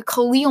have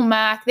Khalil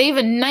Mack. They have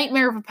a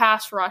nightmare of a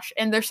pass rush,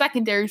 and their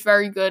secondary is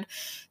very good.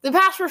 The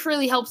pass rush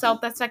really helps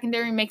out that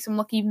secondary, makes them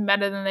look even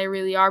better than they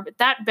really are. But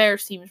that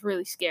Bears team is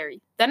really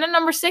scary. Then at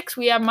number 6,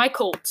 we have my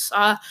Colts.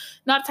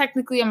 Not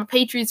technically, I'm a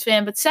Patriots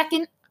fan, but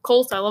second,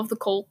 Colts. I love the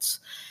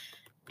Colts.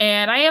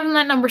 And I have them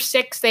at number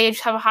 6. They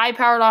just have a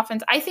high-powered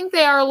offense. I think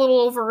they are a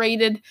little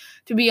overrated,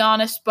 to be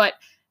honest, but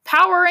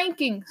power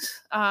rankings.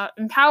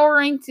 And power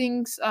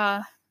rankings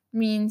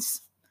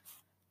means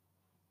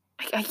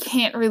I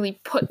can't really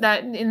put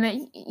that in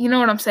the, you know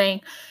what I'm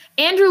saying.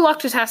 Andrew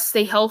Luck just has to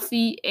stay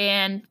healthy,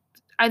 and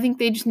I think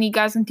they just need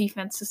guys on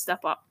defense to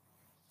step up.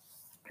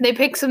 They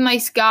pick some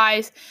nice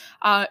guys.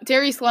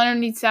 Darius Leonard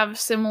needs to have a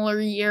similar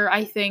year,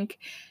 I think.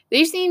 They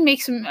just need to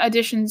make some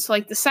additions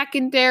like the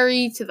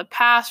secondary to the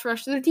pass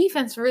rush. The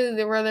defense,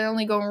 really, where they're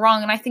only going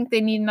wrong, and I think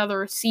they need another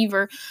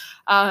receiver.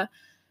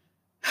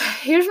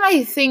 Here's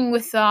my thing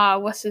with,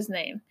 what's his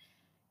name?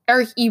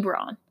 Eric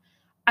Ebron.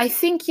 I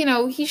think,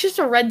 he's just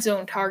a red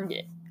zone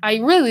target. I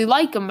really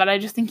like him, but I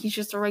just think he's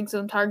just a red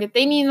zone target.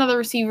 They need another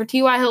receiver.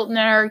 T.Y. Hilton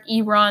and Eric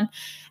Ebron.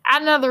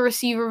 Add another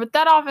receiver, but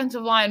that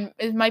offensive line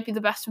might be the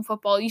best in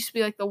football. It used to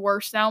be like the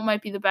worst. Now it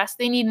might be the best.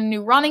 They need a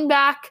new running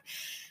back.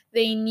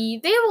 They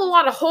have a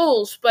lot of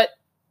holes, but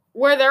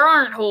where there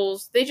aren't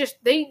holes, they're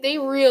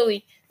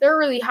a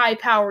really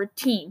high-powered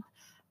team.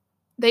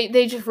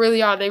 They just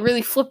really are. They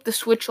really flipped the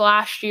switch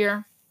last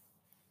year.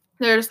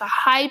 They're just a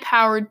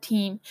high-powered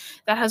team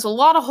that has a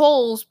lot of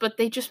holes, but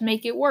they just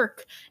make it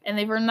work. And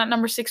they've earned that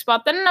number 6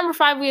 spot. Then at number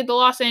 5, we had the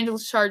Los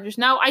Angeles Chargers.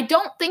 Now, I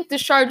don't think the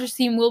Chargers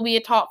team will be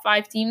a top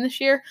 5 team this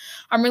year.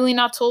 I'm really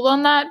not sold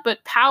on that.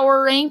 But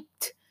power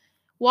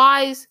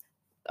ranked-wise,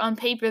 on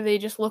paper, they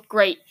just look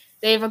great.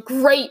 They have a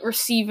great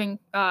receiving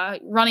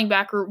running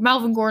back group.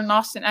 Melvin Gordon,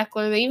 Austin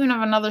Eckler. They even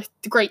have another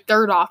great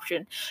third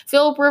option.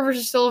 Phillip Rivers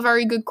is still a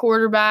very good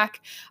quarterback.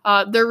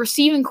 Their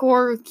receiving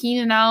core,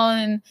 Keenan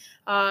Allen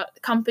and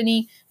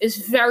company, is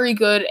very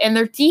good. And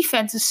their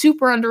defense is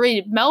super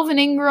underrated. Melvin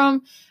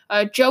Ingram,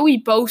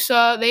 Joey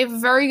Bosa. They have a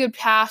very good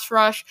pass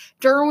rush.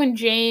 Derwin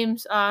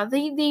James.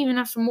 They even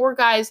have some more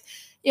guys.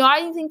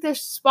 I think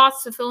there's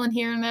spots to fill in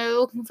here and there.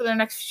 Looking for their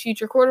next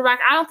future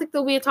quarterback. I don't think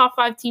they'll be a top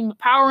 5 team, but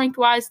power ranked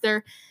wise,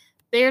 they're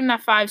in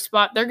that 5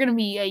 spot. They're going to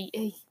be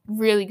a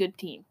really good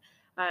team.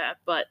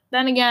 But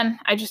then again,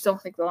 I just don't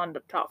think they'll end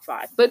up top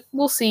 5. But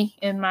we'll see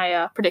in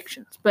my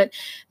predictions. But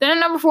then at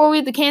number 4, we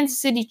had the Kansas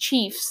City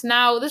Chiefs.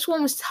 Now, this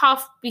one was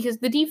tough because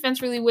the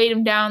defense really weighed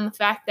them down. The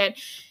fact that,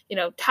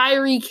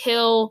 Tyreek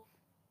Hill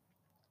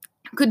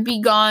could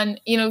be gone.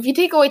 If you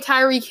take away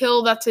Tyreek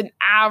Hill, that's an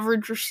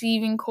average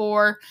receiving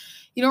core.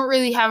 You don't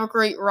really have a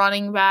great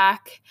running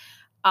back.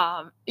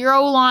 Your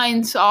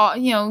O-line's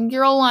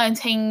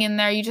hanging in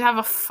there. You just have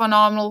a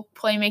phenomenal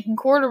playmaking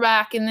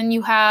quarterback, and then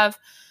you have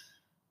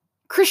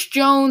Chris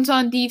Jones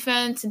on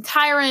defense and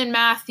Tyrann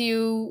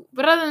Mathieu.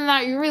 But other than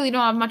that, you really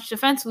don't have much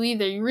defensively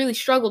either. You really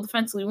struggle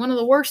defensively. One of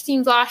the worst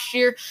teams last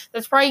year.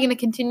 That's probably going to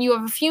continue. You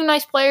have a few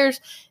nice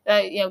players,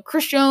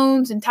 Chris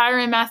Jones and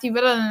Tyrann Mathieu.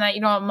 But other than that,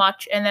 you don't have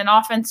much. And then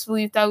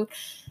offensively, without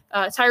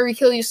Tyreek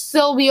Hill, you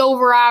still be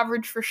over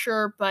average for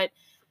sure, but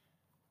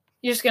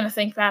you're just going to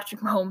think Patrick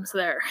Mahomes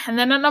there. And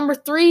then at number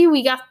 3,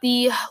 we got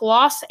the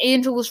Los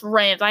Angeles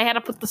Rams. I had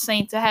to put the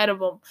Saints ahead of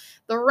them.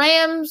 The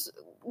Rams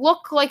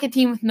look like a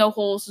team with no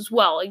holes as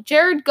well. Like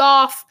Jared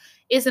Goff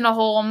isn't a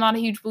hole. I'm not a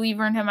huge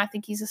believer in him. I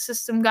think he's a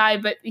system guy,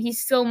 but he's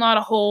still not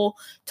a hole.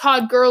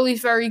 Todd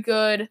Gurley's very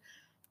good.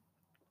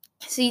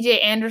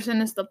 CJ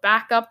Anderson is the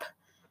backup.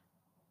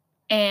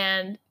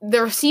 And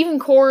the receiving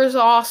core is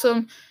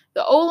awesome.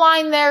 The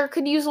O-line there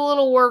could use a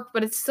little work,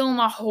 but it's still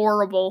not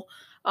horrible.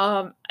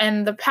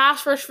 And the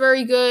pass rush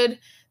very good.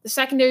 The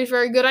secondary is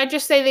very good. I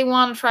just say they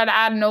want to try to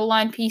add an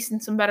O-line piece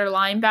and some better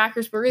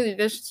linebackers, but really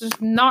there's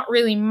just not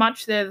really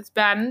much there that's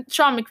bad. And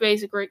Sean McVay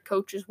is a great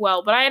coach as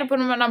well. But I had to put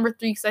him at number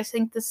 3 because I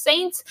think the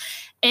Saints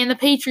and the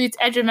Patriots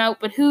edge him out.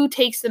 But who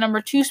takes the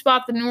number 2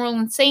 spot? The New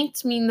Orleans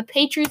Saints. The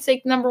Patriots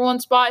take the number 1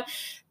 spot.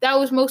 That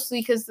was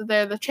mostly because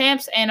they're the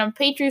champs, and I'm a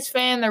Patriots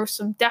fan. There was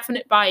some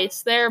definite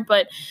bias there,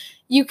 but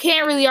you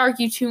can't really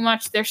argue too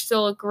much. They're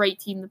still a great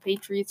team, the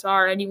Patriots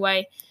are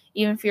anyway.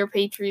 Even if you're a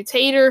Patriots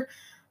hater,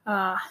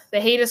 they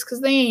hate us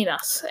because they ain't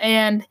us.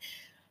 And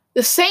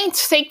the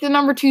Saints take the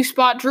number 2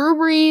 spot. Drew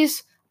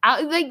Brees,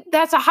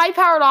 that's a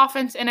high-powered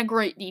offense and a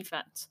great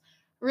defense.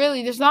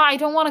 Really, I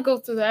don't want to go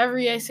through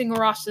every single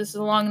roster. This is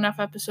a long enough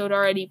episode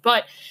already.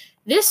 But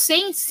this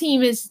Saints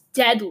team is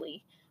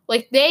deadly.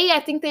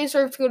 I think they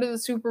deserve to go to the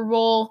Super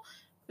Bowl.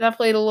 That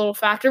played a little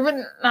factor, but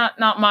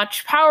not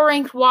much. Power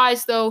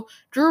ranked-wise, though,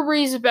 Drew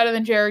Brees is better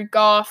than Jared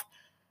Goff.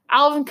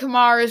 Alvin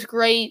Kamara is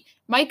great.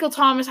 Michael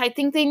Thomas, I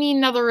think they need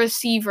another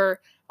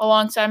receiver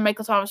alongside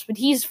Michael Thomas, but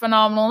he's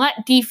phenomenal. And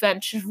that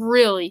defense has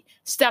really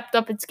stepped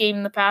up its game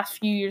in the past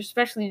few years,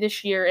 especially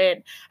this year,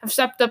 and have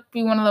stepped up to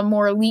be one of the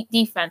more elite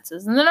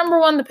defenses. And the number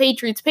 1, the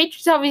Patriots.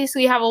 Patriots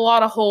obviously have a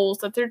lot of holes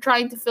that they're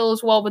trying to fill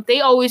as well, but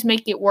they always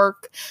make it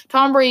work.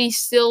 Tom Brady's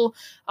still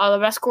the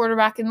best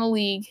quarterback in the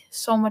league.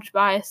 So much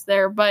bias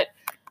there, but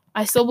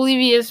I still believe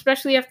he is,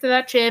 especially after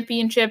that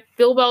championship.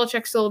 Bill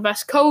Belichick's still the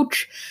best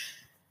coach.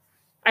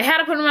 I had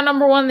to put him at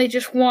number 1. They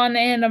just won,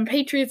 and I'm a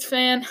Patriots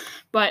fan.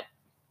 But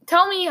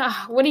tell me,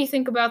 what do you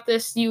think about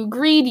this? Do you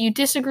agree? Do you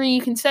disagree?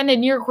 You can send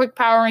in your quick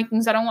power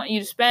rankings. I don't want you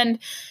to spend.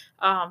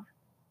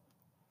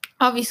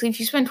 Obviously,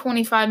 if you spend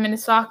 25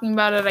 minutes talking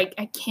about it,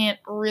 I can't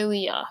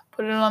really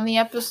put it on the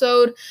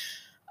episode.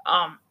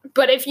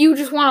 But if you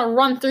just want to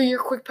run through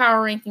your quick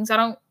power rankings, I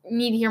don't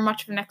need to hear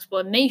much of an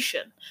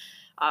explanation.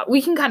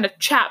 We can kind of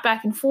chat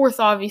back and forth,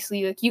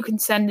 obviously. You can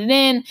send it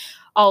in.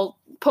 I'll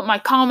put my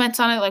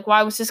comments on it, like,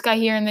 why was this guy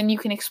here? And then you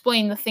can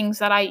explain the things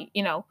that I,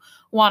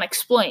 want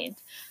explained.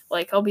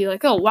 Like, I'll be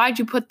like, oh, why'd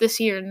you put this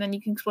here? And then you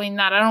can explain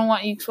that. I don't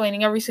want you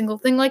explaining every single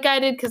thing like I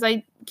did, because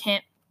I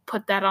can't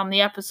put that on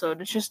the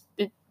episode. It's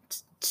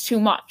too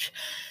much.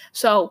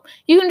 So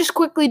you can just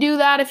quickly do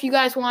that if you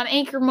guys want.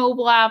 Anchor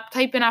mobile app,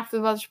 type in After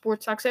the Buzzer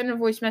Sports Talk, send a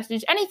voice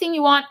message, anything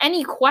you want,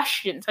 any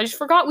questions. I just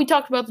forgot we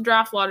talked about the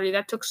draft lottery.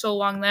 That took so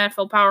long, the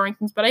NFL Power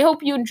Rankings, but I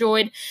hope you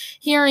enjoyed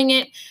hearing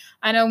it.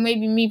 I know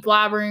maybe me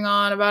blabbering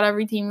on about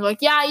every team, like,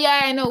 yeah,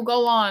 I know,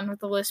 go on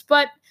with the list,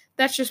 but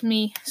that's just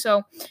me.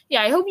 So,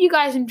 yeah, I hope you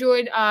guys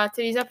enjoyed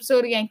today's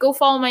episode. Again, go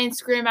follow my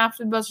Instagram,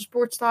 After the Buzzer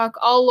Sports Talk,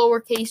 all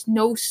lowercase,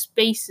 no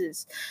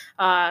spaces.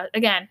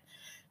 Again,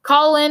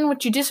 call in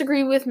what you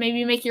disagree with.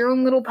 Maybe make your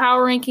own little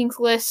power rankings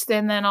list,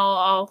 and then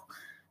I'll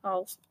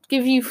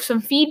give you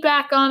some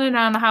feedback on it,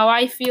 on how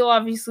I feel.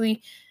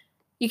 Obviously,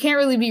 you can't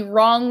really be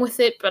wrong with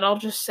it, but I'll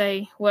just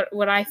say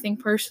what I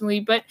think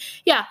personally. But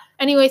yeah,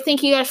 anyway,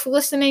 thank you guys for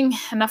listening.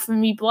 Enough of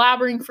me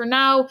blabbering for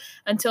now.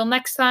 Until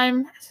next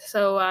time.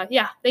 So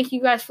yeah, thank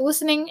you guys for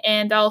listening,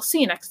 and I'll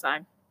see you next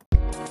time.